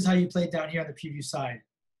is how you play it down here on the preview side.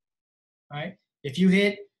 All right. If you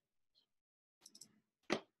hit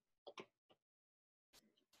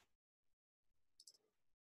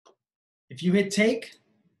take,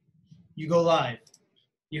 you go live.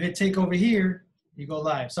 You hit take over here, you go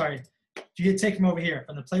live. Sorry, if you hit take from over here,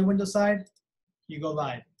 from the play window side, you go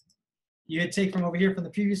live. You hit take from over here from the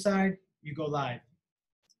preview side, you go live.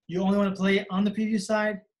 You only want to play on the preview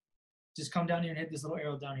side, just come down here and hit this little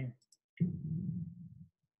arrow down here.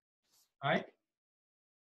 All right.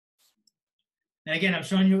 And again, I'm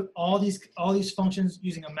showing you all these functions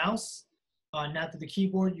using a mouse, not through the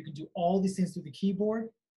keyboard. You can do all these things through the keyboard.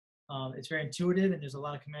 It's very intuitive, and there's a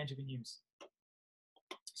lot of commands you can use.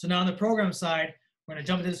 So now on the program side, we're going to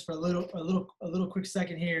jump into this for a little quick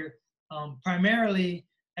second here. Primarily,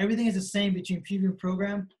 everything is the same between preview and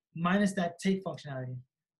program, minus that take functionality.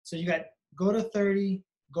 So you got go to 30,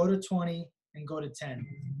 go to 20, and go to 10.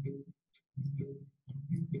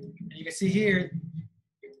 And you can see here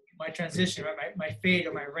my transition, right? My fade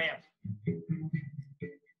or my ramp.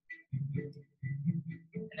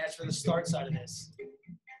 And that's for the start side of this.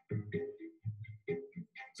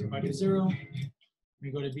 So if I do 0, we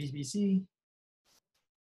go to BBC.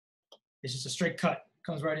 It's just a straight cut,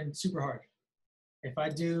 comes right in super hard. If I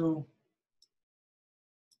do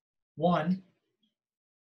 1,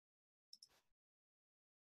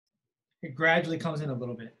 it gradually comes in a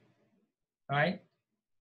little bit. All right.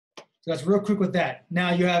 So that's real quick with that.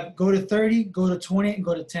 Now you have go to 30, go to 20, and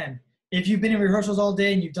go to 10. If you've been in rehearsals all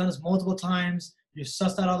day and you've done this multiple times, you've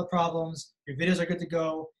sussed out all the problems, your videos are good to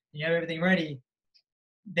go, and you have everything ready,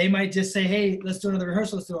 they might just say, hey, let's do another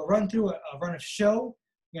rehearsal. Let's do a run through, a run of show.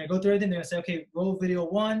 You're gonna go through everything. They're gonna say, okay, roll video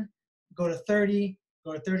 1, go to 30,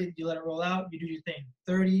 you let it roll out, you do your thing,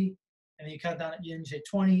 30, and then you count down, you say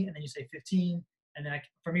 20, and then you say 15. And then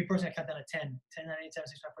for me personally, I count down to 10. 10, 9, 8, 7,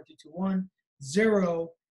 6, 5, 4, 3, 2, 1, 0,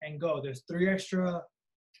 and go. There's 3 extra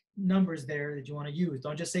numbers there that you want to use.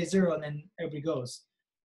 Don't just say 0 and then everybody goes.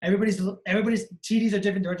 Everybody's TDs are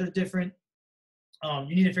different, directors are different.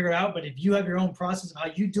 You need to figure it out, but if you have your own process of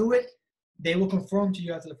how you do it, they will conform to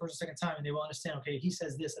you after the first or second time, and they will understand, okay, he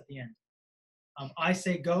says this at the end. I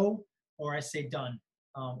say go, or I say done.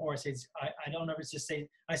 Or I don't ever just say,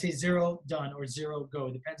 I say 0, done, or 0, go.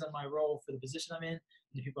 It depends on my role for the position I'm in and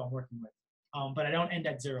the people I'm working with. But I don't end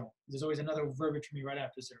at 0. There's always another verbiage for me right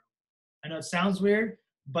after 0. I know it sounds weird,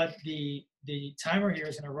 but the timer here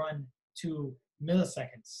is going to run 2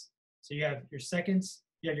 milliseconds. So you have your seconds,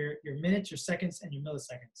 you have your minutes, your seconds, and your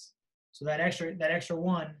milliseconds. So that extra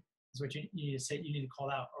one is what you need to say. You need to call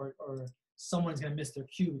out, or someone's going to miss their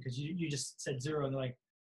cue because you just said 0, and they're like,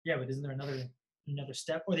 yeah, but isn't there another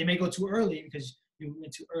step? Or they may go too early because you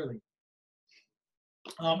went too early.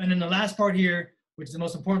 And then the last part here, which is the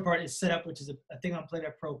most important part, is setup, which is a thing on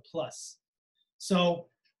Playback Pro Plus. So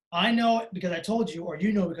I know because I told you, or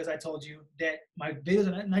you know because I told you, that my videos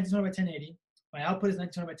are 1920 by 1080. My output is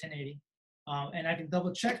 1920 by 1080. And I can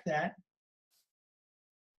double check that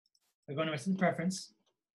by going to my system preference.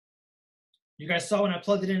 You guys saw when I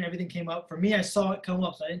plugged it in, everything came up. For me, I saw it come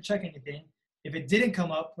up, so I didn't check anything. If it didn't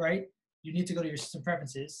come up, right, you need to go to your system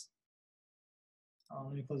preferences.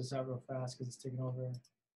 Let me close this out real fast because it's taking over.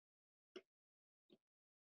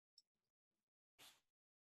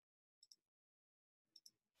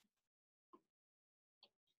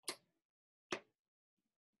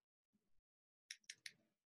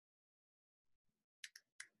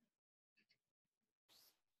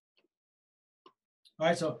 All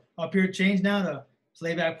right, so up here, change now to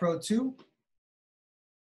Playback Pro 2.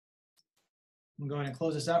 I'm going to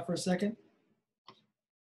close this out for a second.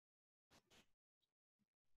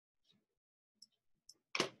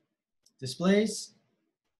 Displays,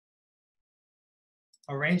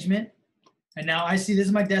 arrangement, and now I see this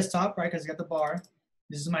is my desktop, right, because I got the bar.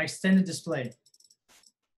 This is my extended display.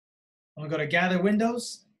 I'm gonna go to gather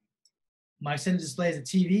windows. My extended display is a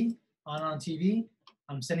TV, on TV.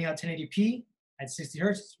 I'm sending out 1080p at 60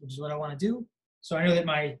 hertz, which is what I want to do. So I know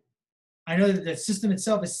that the system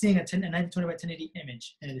itself is seeing a 1920 by 1080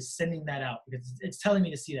 image, and it is sending that out because it's telling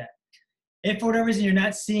me to see that. If for whatever reason you're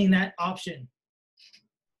not seeing that option,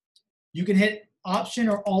 you can hit Option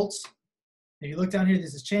or Alt. If you look down here,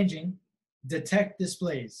 this is changing. Detect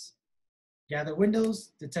displays. Gather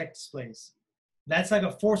windows, detect displays. That's like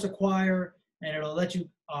a force acquire, and it'll let you.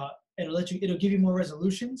 It'll give you more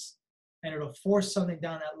resolutions, and it'll force something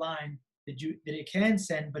down that line that it can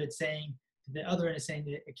send, but it's saying the other end is saying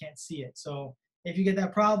that it can't see it. So if you get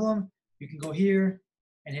that problem, you can go here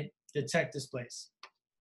and hit detect displays.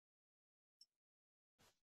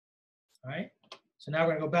 All right. So now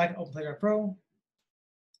we're gonna go back and open Playback Pro.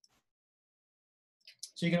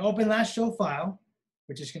 So you can open last show file,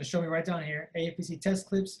 which is gonna show me right down here, AFPC test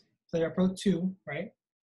clips, Playback Pro 2, right?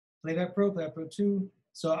 Playback Pro 2.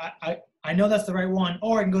 So I know that's the right one,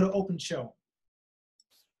 or I can go to open show.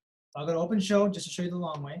 I'll go to open show just to show you the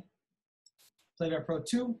long way. Playback Pro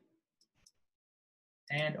 2,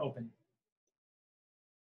 and open.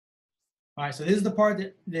 All right, so this is the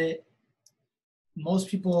part that most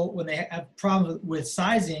people, when they have problems with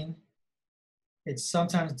sizing, it's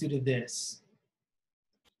sometimes due to this.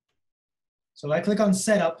 So I click on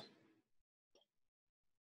setup.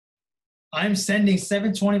 I'm sending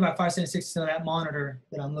 720 by 576 to that monitor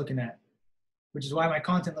that I'm looking at, which is why my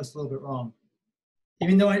content looks a little bit wrong.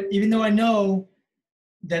 Even though I know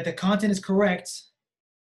that the content is correct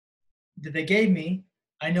that they gave me,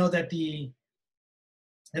 I know that the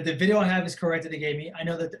video I have is correct that they gave me. I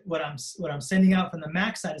know that what I'm sending out from the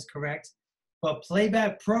Mac side is correct, but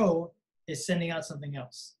Playback Pro is sending out something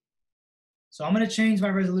else. So I'm going to change my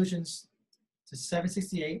resolutions to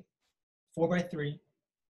 768, 4:3.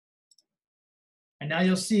 And now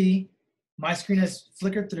you'll see my screen has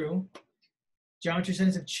flickered through. Geometry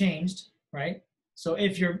settings have changed, right? So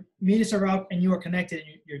if your meters are up and you are connected,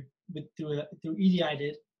 and through EDI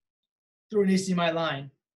did, through an HDMI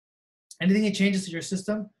line, anything that changes to your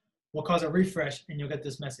system will cause a refresh, and you'll get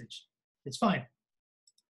this message. It's fine.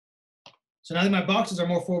 So now that my boxes are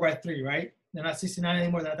more 4:3, right? They're not 69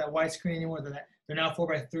 anymore. They're not that widescreen anymore. They're now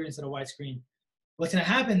 4:3 instead of widescreen. What's going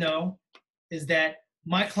to happen though is that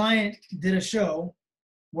my client did a show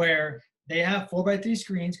where they have 4:3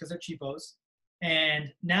 screens because they're cheapos,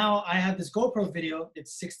 and now I have this GoPro video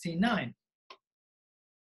that's 16:9,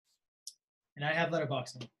 and I have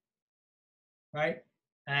letterboxing, right?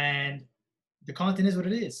 And the content is what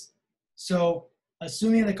it is. So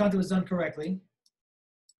assuming the content was done correctly,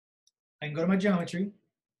 I can go to my geometry,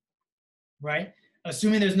 right?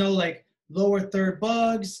 Assuming there's no like lower third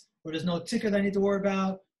bugs, or there's no ticker that I need to worry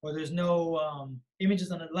about, or there's no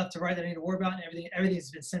images on the left to right that I need to worry about, and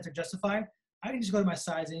everything's been center justified, I can just go to my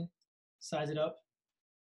sizing, size it up,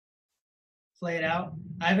 play it out.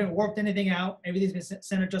 I haven't warped anything out. Everything's been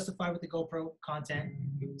center justified with the GoPro content.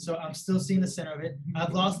 So I'm still seeing the center of it.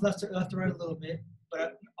 I've lost left to right a little bit,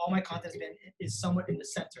 but all my content is somewhat in the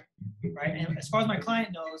center, right? And as far as my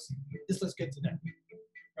client knows, this looks good to them,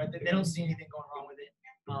 right? They don't see anything going wrong with it.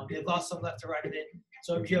 They've lost some left to right of it.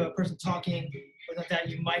 So if you have a person talking or like that,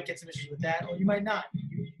 you might get some issues with that, or you might not.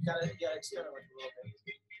 gotta experiment with it a little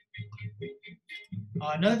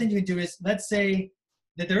bit. Another thing you can do is, let's say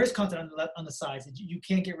that there is content on the sides that you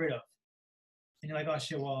can't get rid of, and you're like, oh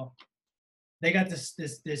shit, well, they got this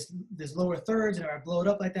lower thirds, and if I blow it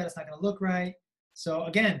up like that, it's not gonna look right. So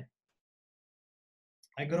again,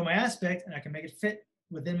 I go to my aspect and I can make it fit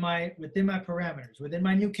within my parameters, within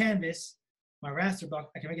my new canvas, my raster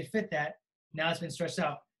block. I can make it fit that. Now it's been stretched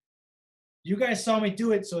out. You guys saw me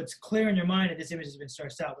do it, so it's clear in your mind that this image has been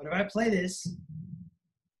stretched out. But if I play this,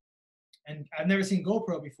 and I've never seen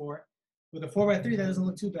GoPro before, with a 4x3, that doesn't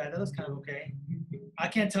look too bad. That looks kind of okay. I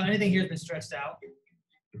can't tell anything here has been stretched out.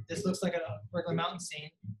 This looks like a regular mountain scene.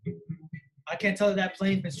 I can't tell that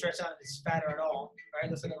plane's been stretched out and it's fatter at all, right?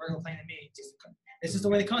 It looks like a regular plane to me. It's just the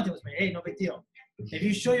way the content was made. Hey, no big deal. If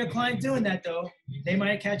you show your client doing that, though, they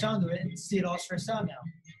might catch on to it and see it all stretched out now.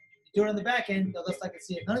 Do it on the back end, they'll just like to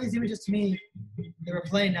see it. None of these images to me, they were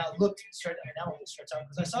playing now, looked stretched out. I mean, that one looks stretched out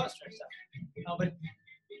because I saw it stretched out. But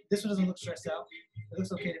this one doesn't look stressed out. It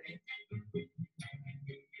looks okay to me.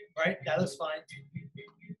 Right? That looks fine.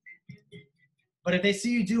 But if they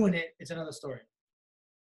see you doing it, it's another story.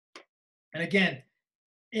 And again,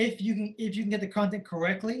 if you can get the content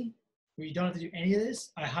correctly, where you don't have to do any of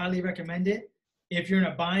this, I highly recommend it. If you're in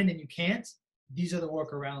a bind and you can't, these are the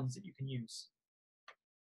workarounds that you can use.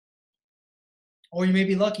 Or you may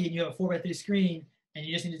be lucky and you have a 4x3 screen and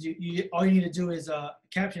you just need to do, all you need to do is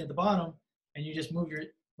caption at the bottom, and you just move your,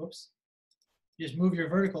 you just move your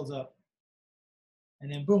verticals up.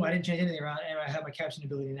 And then boom, I didn't change anything around, and I have my caption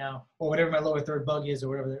ability now, or whatever my lower third bug is, or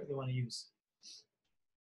whatever they want to use.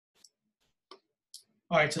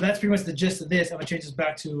 All right, so that's pretty much the gist of this. I'm gonna change this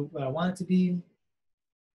back to what I want it to be.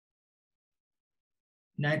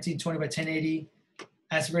 1920 by 1080,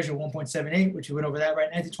 aspect ratio 1.78, which we went over that,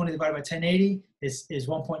 right? 1920 divided by 1080 is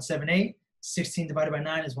 1.78. 16 divided by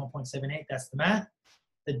 9 is 1.78. That's the math.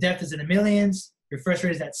 The depth is in the millions. Refresh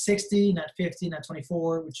rate is at 60, not 50, not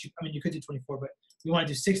 24, which, I mean, you could do 24, but we want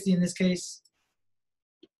to do 60 in this case.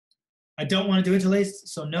 I don't want to do interlaced,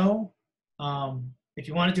 so no. If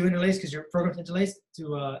you want to do interlaced because your program's interlaced,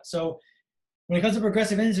 so when it comes to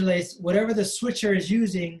progressive interlace, whatever the switcher is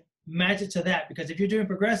using, match it to that. Because if you're doing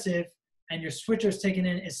progressive and your switcher is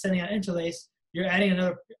sending out interlace, you're adding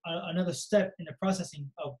another step in the processing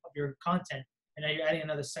of your content, and now you're adding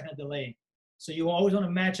another second delay. So you always want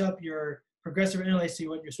to match up your progressive interlace to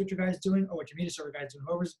what your switcher guy is doing or what your media server guy is doing.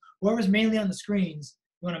 Whoever's mainly on the screens,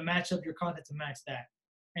 you want to match up your content to match that.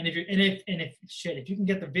 And if you can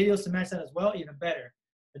get the videos to match that as well, even better.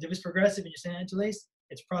 But if it's progressive and you're sending interlace,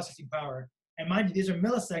 it's processing power. And mind you, these are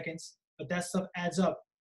milliseconds, but that stuff adds up.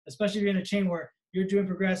 Especially if you're in a chain where you're doing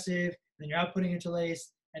progressive, then you're outputting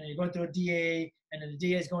interlace, and then you're going through a DA, and then the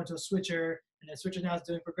DA is going to a switcher, and the switcher now is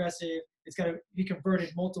doing progressive. It's got to be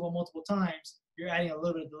converted multiple times. You're adding a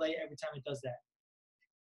little bit of delay every time it does that.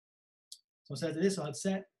 So instead of this, I'll hit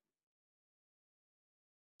set.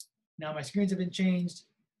 Now my screens have been changed.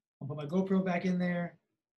 I'll put my GoPro back in there,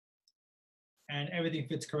 and everything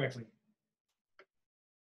fits correctly.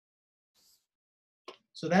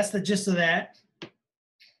 So that's the gist of that.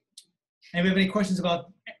 And we have any questions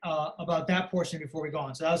about that portion before we go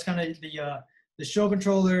on? So that was kind of the show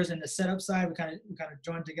controllers and the setup side. We kind of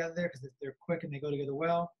joined together there because they're quick and they go together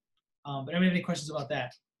well. But anybody have any questions about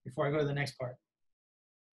that before I go to the next part?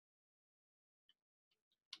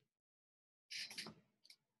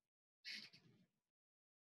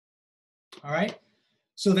 All right.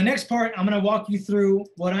 So the next part, I'm going to walk you through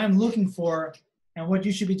what I'm looking for and what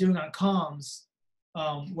you should be doing on comms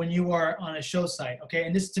when you are on a show site. Okay.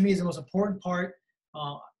 And this to me is the most important part.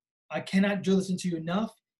 I cannot drill this into you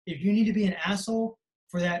enough. If you need to be an asshole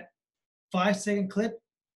for that 5-second clip,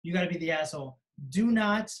 you got to be the asshole. Do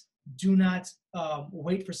not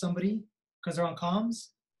wait for somebody because they're on comms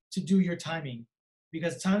to do your timing,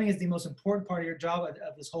 because timing is the most important part of your job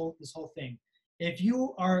of this whole thing. If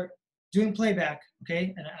you are doing playback,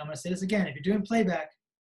 okay, and I'm going to say this again, if you're doing playback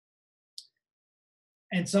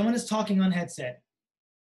and someone is talking on headset,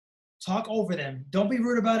 talk over them. Don't be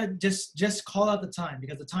rude about it. Just call out the time,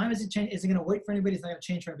 because the time isn't going to wait for anybody. It's not going to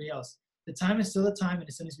change for anybody else. The time is still the time, and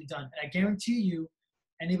it still needs to be done. And I guarantee you,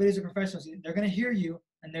 anybody who's a professional, they're going to hear you,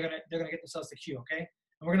 and they're going to get themselves the cue, okay?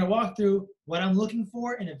 And we're going to walk through what I'm looking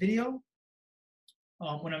for in a video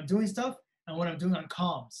when I'm doing stuff and what I'm doing on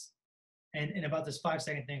comms. And about this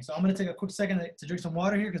 5-second thing. So I'm going to take a quick second to drink some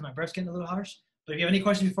water here because my breath's getting a little harsh. But if you have any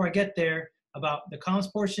questions before I get there about the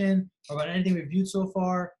comms portion, or about anything we've viewed so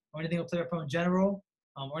far, or anything with Playback Pro in general,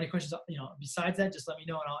 or any questions besides that, just let me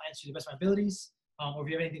know and I'll answer you the best of my abilities. Or if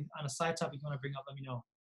you have anything on a side topic you want to bring up, let me know.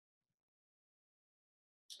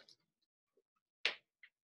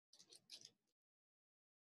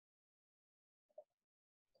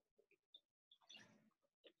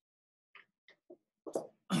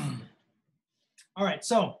 All right,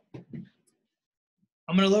 so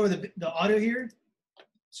I'm gonna lower the audio here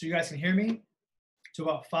so you guys can hear me to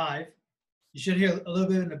about 5. You should hear a little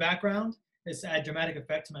bit in the background. It's to add dramatic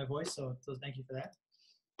effect to my voice, so thank you for that.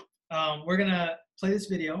 We're gonna play this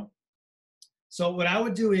video. So what I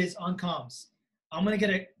would do is on comms, I'm gonna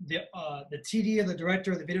get the TD or the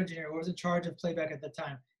director or the video engineer who was in charge of playback at that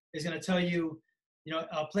time is gonna tell you,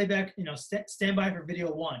 playback, stand by for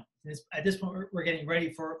video 1. At this point, we're getting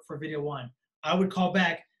ready for video 1. I would call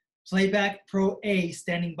back Playback Pro A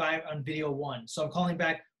standing by on video 1. So I'm calling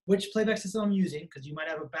back which playback system I'm using, because you might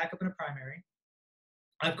have a backup and a primary.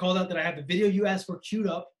 I've called out that I have the video you asked for queued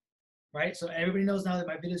up, right? So everybody knows now that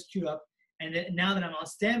my video is queued up. And then now that I'm on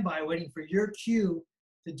standby waiting for your cue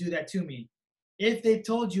to do that to me. If they've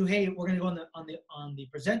told you, hey, we're gonna go on the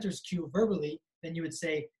presenter's queue verbally, then you would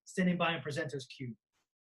say standing by on presenter's queue.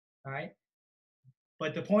 All right.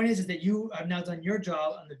 But the point is that you have now done your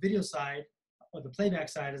job on the video side or the playback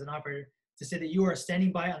side as an operator to say that you are standing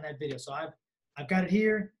by on that video. So I've got it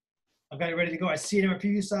here. I've got it ready to go. I see it on my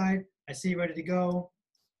preview side. I see it ready to go.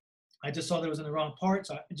 I just saw that it was in the wrong part.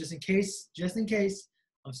 So just in case,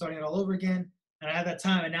 I'm starting it all over again. And I have that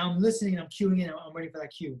time. And now I'm listening and I'm queuing in. And I'm waiting for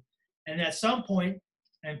that cue. And at some point,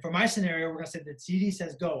 and for my scenario, we're going to say the TD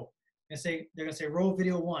says go. They're going to say roll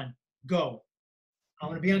video 1, go. I'm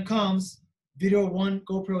going to be on comms. Video 1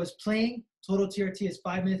 GoPro is playing. Total TRT is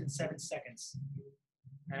 5 minutes and 7 seconds.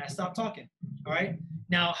 And I stop talking. All right.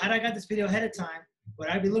 Now, had I got this video ahead of time, what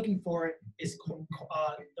I'd be looking for is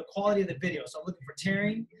the quality of the video. So I'm looking for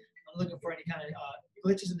tearing. I'm looking for any kind of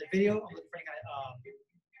glitches in the video. I'm looking for any kind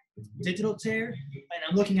of digital tear. And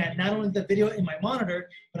I'm looking at not only the video in my monitor,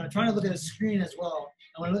 but I'm trying to look at the screen as well.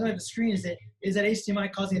 And when I'm looking at the screen, is that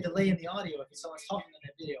HDMI causing a delay in the audio if someone's talking in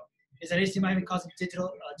that video? Is that HDMI even causing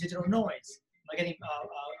digital noise? Am I getting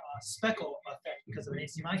a speckle effect because of an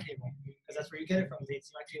HDMI cable? Because that's where you get it from, the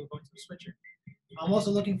HDMI cable going to the switcher. I'm also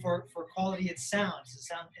looking for quality in sound. Does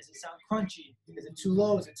it sound crunchy? Is it too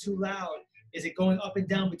low? Is it too loud? Is it going up and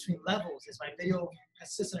down between levels? Is my video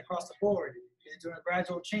consistent across the board? Is it doing a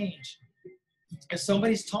gradual change? If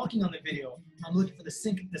somebody's talking on the video, I'm looking for the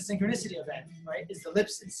synchronicity of that, right? Is the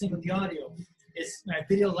lips in sync with the audio? Is my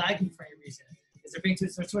video lagging for any reason? Is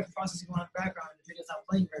there too much processing going on in the background and the video's not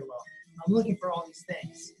playing very well? I'm looking for all these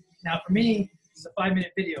things. Now for me, it's a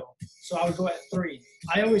 5-minute video, so I would go at 3.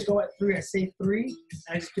 I always go at 3, I say 3, and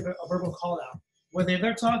I just give a verbal call out. Whether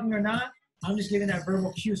they're talking or not, I'm just giving that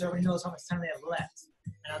verbal cue so everybody knows how much time they have left.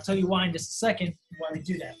 And I'll tell you why in just a second why we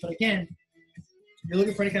do that. But again, if you're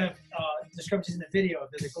looking for any kind of discrepancies in the video, if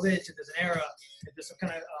there's a glitch, if there's an error, if there's some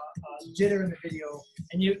kind of jitter in the video,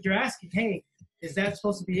 and you're asking, hey, is that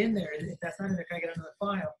supposed to be in there? If that's not in there, can I get another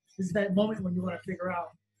file? This is that moment when you want to figure out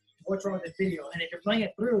what's wrong with the video. And if you're playing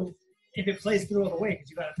it through, if it plays through all the way, because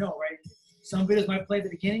you got to know, right? Some videos might play at the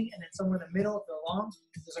beginning, and then somewhere in the middle, if they're long,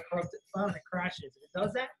 there's a corrupted file and it crashes. If it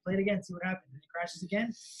does that, play it again, see what happens. If it crashes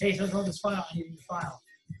again, hey, something's wrong with this file, I need a new file.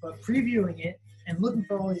 But previewing it and looking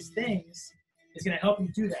for all these things is going to help you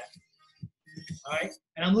do that. All right,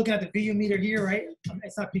 and I'm looking at the VU meter here, right?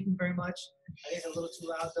 It's not peaking very much. I think it's a little too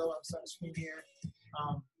loud though. I'm starting to scream here,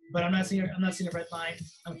 but I'm not seeing a red line.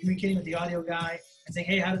 I'm communicating with the audio guy and saying,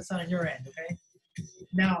 hey, how does it sound on your end? Okay.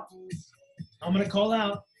 Now I'm going to call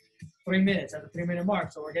out 3 minutes at the 3-minute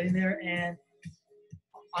mark. So we're getting there, and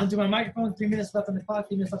onto my microphone. 3 minutes left on the clock.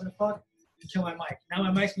 3 minutes left on the clock. Kill my mic. Now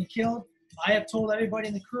my mic's been killed. I have told everybody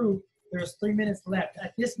in the crew there's 3 minutes left.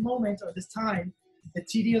 At this moment or this time, the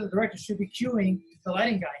TD or the director should be cueing the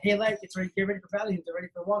lighting guy. Hey, light, it's ready. Get ready for value. Get ready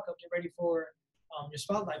for walk-up. Get ready for your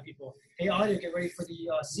spotlight people. Hey, audio, get ready for the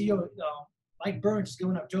CEO. Mike Burns is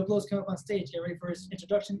going up. Joe Blow's coming up on stage. Get ready for his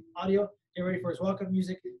introduction audio. Get ready for his walk-up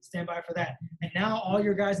music. Stand by for that. And now all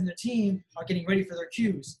your guys in the team are getting ready for their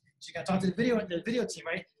cues. So you got to talk to the video team,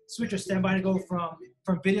 right? Switcher, stand by to go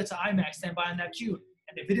from video to IMAX. Stand by on that cue.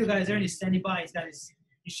 And the video guy is there and he's standing by. He's got his,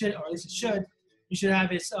 you should have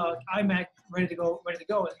his iMac ready to go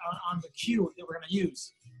on the queue that we're going to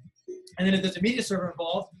use. And then if there's a media server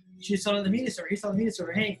involved, she's telling the media server, he's telling the media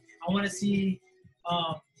server, hey, I want to see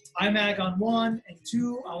iMac on 1 and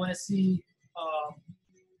 2. I want to see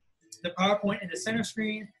the PowerPoint in the center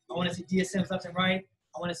screen. I want to see DSMs left and right.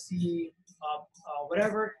 I want to see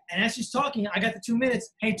whatever. And as she's talking, I got the 2 minutes.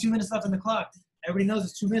 Hey, 2 minutes left on the clock. Everybody knows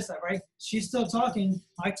it's 2 minutes left, right? She's still talking.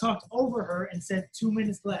 I talked over her and said 2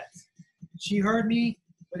 minutes left. She heard me,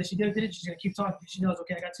 whether she did or didn't, she's going to keep talking. She knows,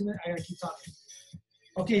 okay, I got 2 minutes, I got to keep talking.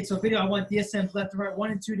 Okay, so video, I want DSMs left and right, 1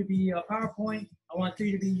 and 2 to be PowerPoint. I want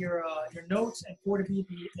 3 to be your notes, and 4 to be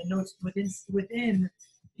the notes within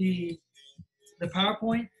the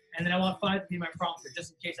PowerPoint. And then I want 5 to be my prompter,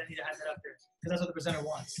 just in case I need to have that up there, because that's what the presenter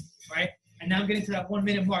wants, right? And now I'm getting to that 1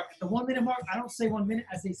 minute mark. At the 1 minute mark, I don't say 1 minute,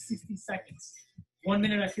 I say 60 seconds. 1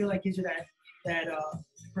 minute, I feel like gives you that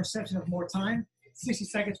perception of more time. 60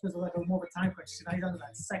 seconds feels like a more of a time crunch. So now you're down to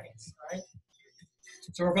that seconds, all right?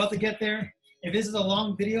 So we're about to get there. If this is a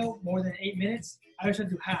long video, more than 8 minutes, I usually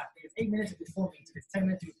do half. If it's 8 minutes, I'll do 4 minutes. If it's 10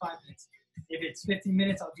 minutes, I'll do 5 minutes. If it's 15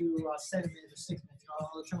 minutes, I'll do 7 minutes or 6 minutes.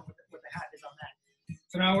 I'll determine what the half is on that.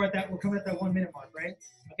 So now we're coming at that 1 minute mark, right?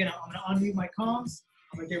 Again, I'm gonna unmute my comms.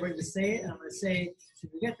 I'm gonna get ready to say it, and I'm gonna say,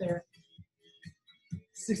 if we get there,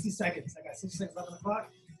 60 seconds. I got 60 seconds left on the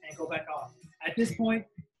clock, and go back off. At this point,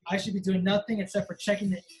 I should be doing nothing except for checking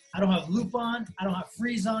that I don't have loop on, I don't have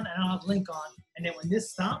freeze on, and I don't have link on. And then when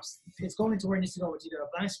this stops, it's going to where it needs to go. It's either a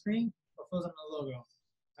blank screen or fills up the logo, all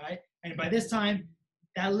right? And by this time,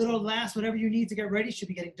 that little last whatever you need to get ready should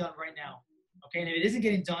be getting done right now, okay? And if it isn't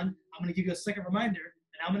getting done, I'm gonna give you a second reminder,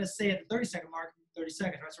 and I'm gonna say at the 30-second mark, 30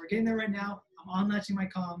 seconds, right? So we're getting there right now. I'm unlatching my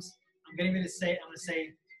comms. I'm getting ready to say, I'm gonna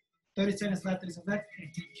say 30 seconds left, 30 seconds left, and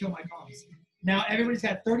kill my comms. Now everybody's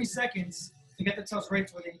got 30 seconds to get themselves right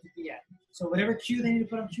to where they need to be at. So whatever cue they need to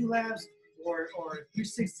put on Q Labs or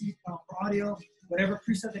 360 for audio, whatever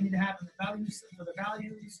preset they need to have for the values,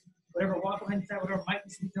 whatever walk behind that, whatever mic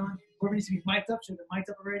needs to be done, whoever needs to be mic'd up should have been mic'd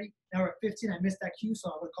up already. Now we're at 15. I missed that cue, so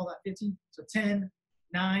I would call that 15. So 10,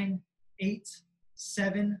 9, 8,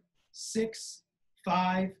 7, 6,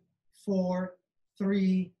 5, 4,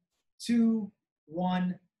 3, 2,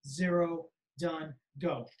 1, 0, done,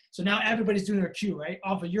 go. So now everybody's doing their cue, right?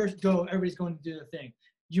 Off of your go, everybody's going to do their thing.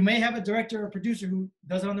 You may have a director or producer who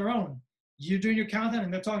does it on their own. You're doing your countdown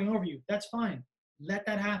and they're talking over you. That's fine. Let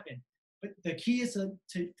that happen. But the key is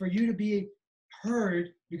for you to be heard,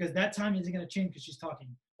 because that time isn't going to change because she's talking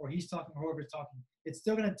or he's talking or whoever's talking. It's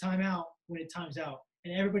still going to time out when it times out.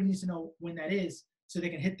 And everybody needs to know when that is so they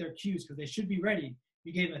can hit their cues because they should be ready.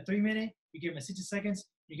 You gave them a 3 minute, you gave them a 60 seconds,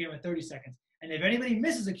 you gave them a 30 seconds. And if anybody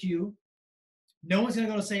misses a cue, no one's going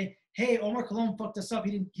to go say, hey, Omar Colon fucked us up.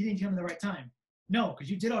 He didn't come at the right time. No, because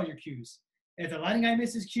you did all your cues. If the lighting guy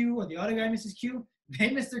misses cue or the audio guy misses cue, they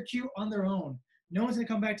missed their cue on their own. No one's going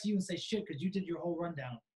to come back to you and say shit because you did your whole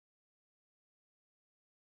rundown.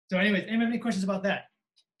 So anyways, anybody have any questions about that?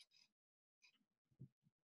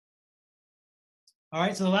 All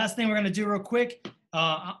right, so the last thing we're going to do real quick,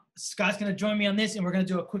 Scott's going to join me on this, and we're going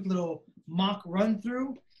to do a quick little mock run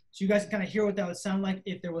through so you guys can kind of hear what that would sound like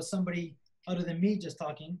if there was somebody other than me just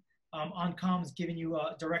talking on comms giving you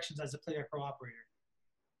directions as a Playback Pro operator.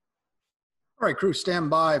 All right, crew, stand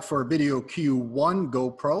by for video Q1,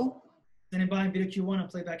 GoPro. Standing by in video Q1 on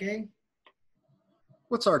Playback A.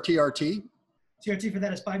 What's our TRT? TRT for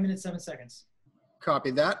that is 5 minutes, 7 seconds.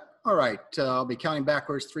 Copy that. All right, I'll be counting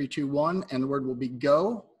backwards, 3, 2, 1, and the word will be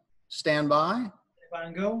go. Stand by. Stand by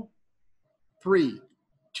and go. 3,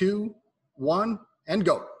 2, 1, and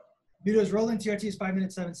go. Video is rolling. TRT is 5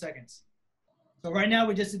 minutes, 7 seconds. So right now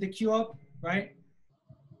we just did the queue up, right?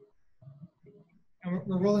 And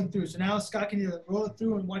we're rolling through. So now Scott can either roll it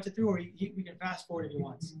through and watch it through, or we can fast forward if he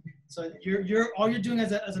wants. So all you're doing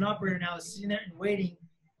as an operator now is sitting there and waiting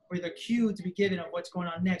for the cue to be given of what's going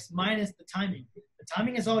on next, minus the timing. The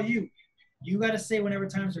timing is all you. You got to say whenever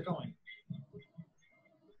times are going.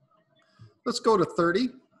 Let's go to 30.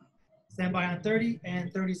 Stand by on 30,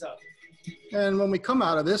 and 30's up. And when we come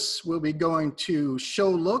out of this, we'll be going to show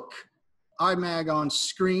look, iMag on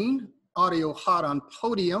screen, audio hot on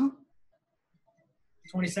podium.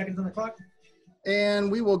 20 seconds on the clock.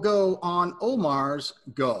 And we will go on Omar's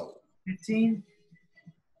go. 15.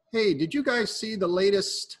 Hey, did you guys see the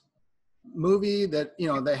latest movie that, you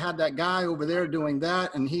know, they had that guy over there doing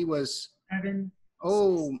that and he was, 7.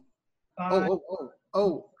 oh, 6,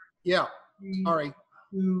 5, yeah, 3, sorry.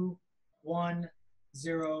 2, 1,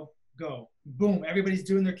 0, go. Boom, everybody's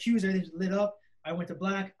doing their cues, everything's lit up. I went to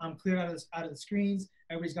black, I'm clear out of the screens,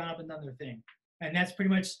 everybody's gone up and done their thing. And that's pretty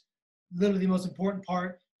much literally the most important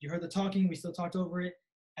part. You heard the talking, we still talked over it.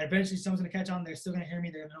 And eventually someone's gonna catch on, they're still gonna hear me,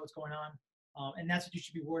 they're gonna know what's going on. And that's what you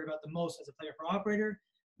should be worried about the most as a Playback Pro operator.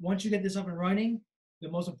 Once you get this up and running, the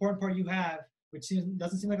most important part you have, which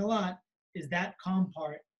doesn't seem like a lot, is that comm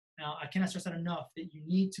part. Now, I cannot stress that enough, that you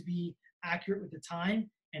need to be accurate with the time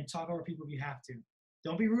and talk over people if you have to.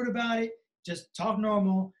 Don't be rude about it. Just talk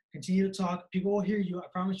normal, continue to talk. People will hear you. I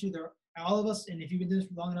promise you, they're all of us, and if you've been doing this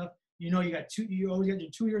for long enough, you know you always got your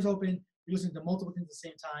 2 ears open. You're listening to multiple things at the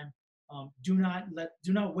same time. Do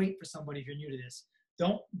not wait for somebody if you're new to this.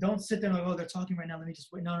 Don't sit there and like, oh, they're talking right now, let me just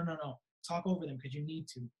wait. No. Talk over them because you need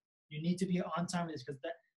to. You need to be on time with this because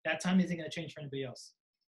that time isn't going to change for anybody else.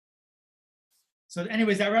 So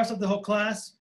anyways, that wraps up the whole class.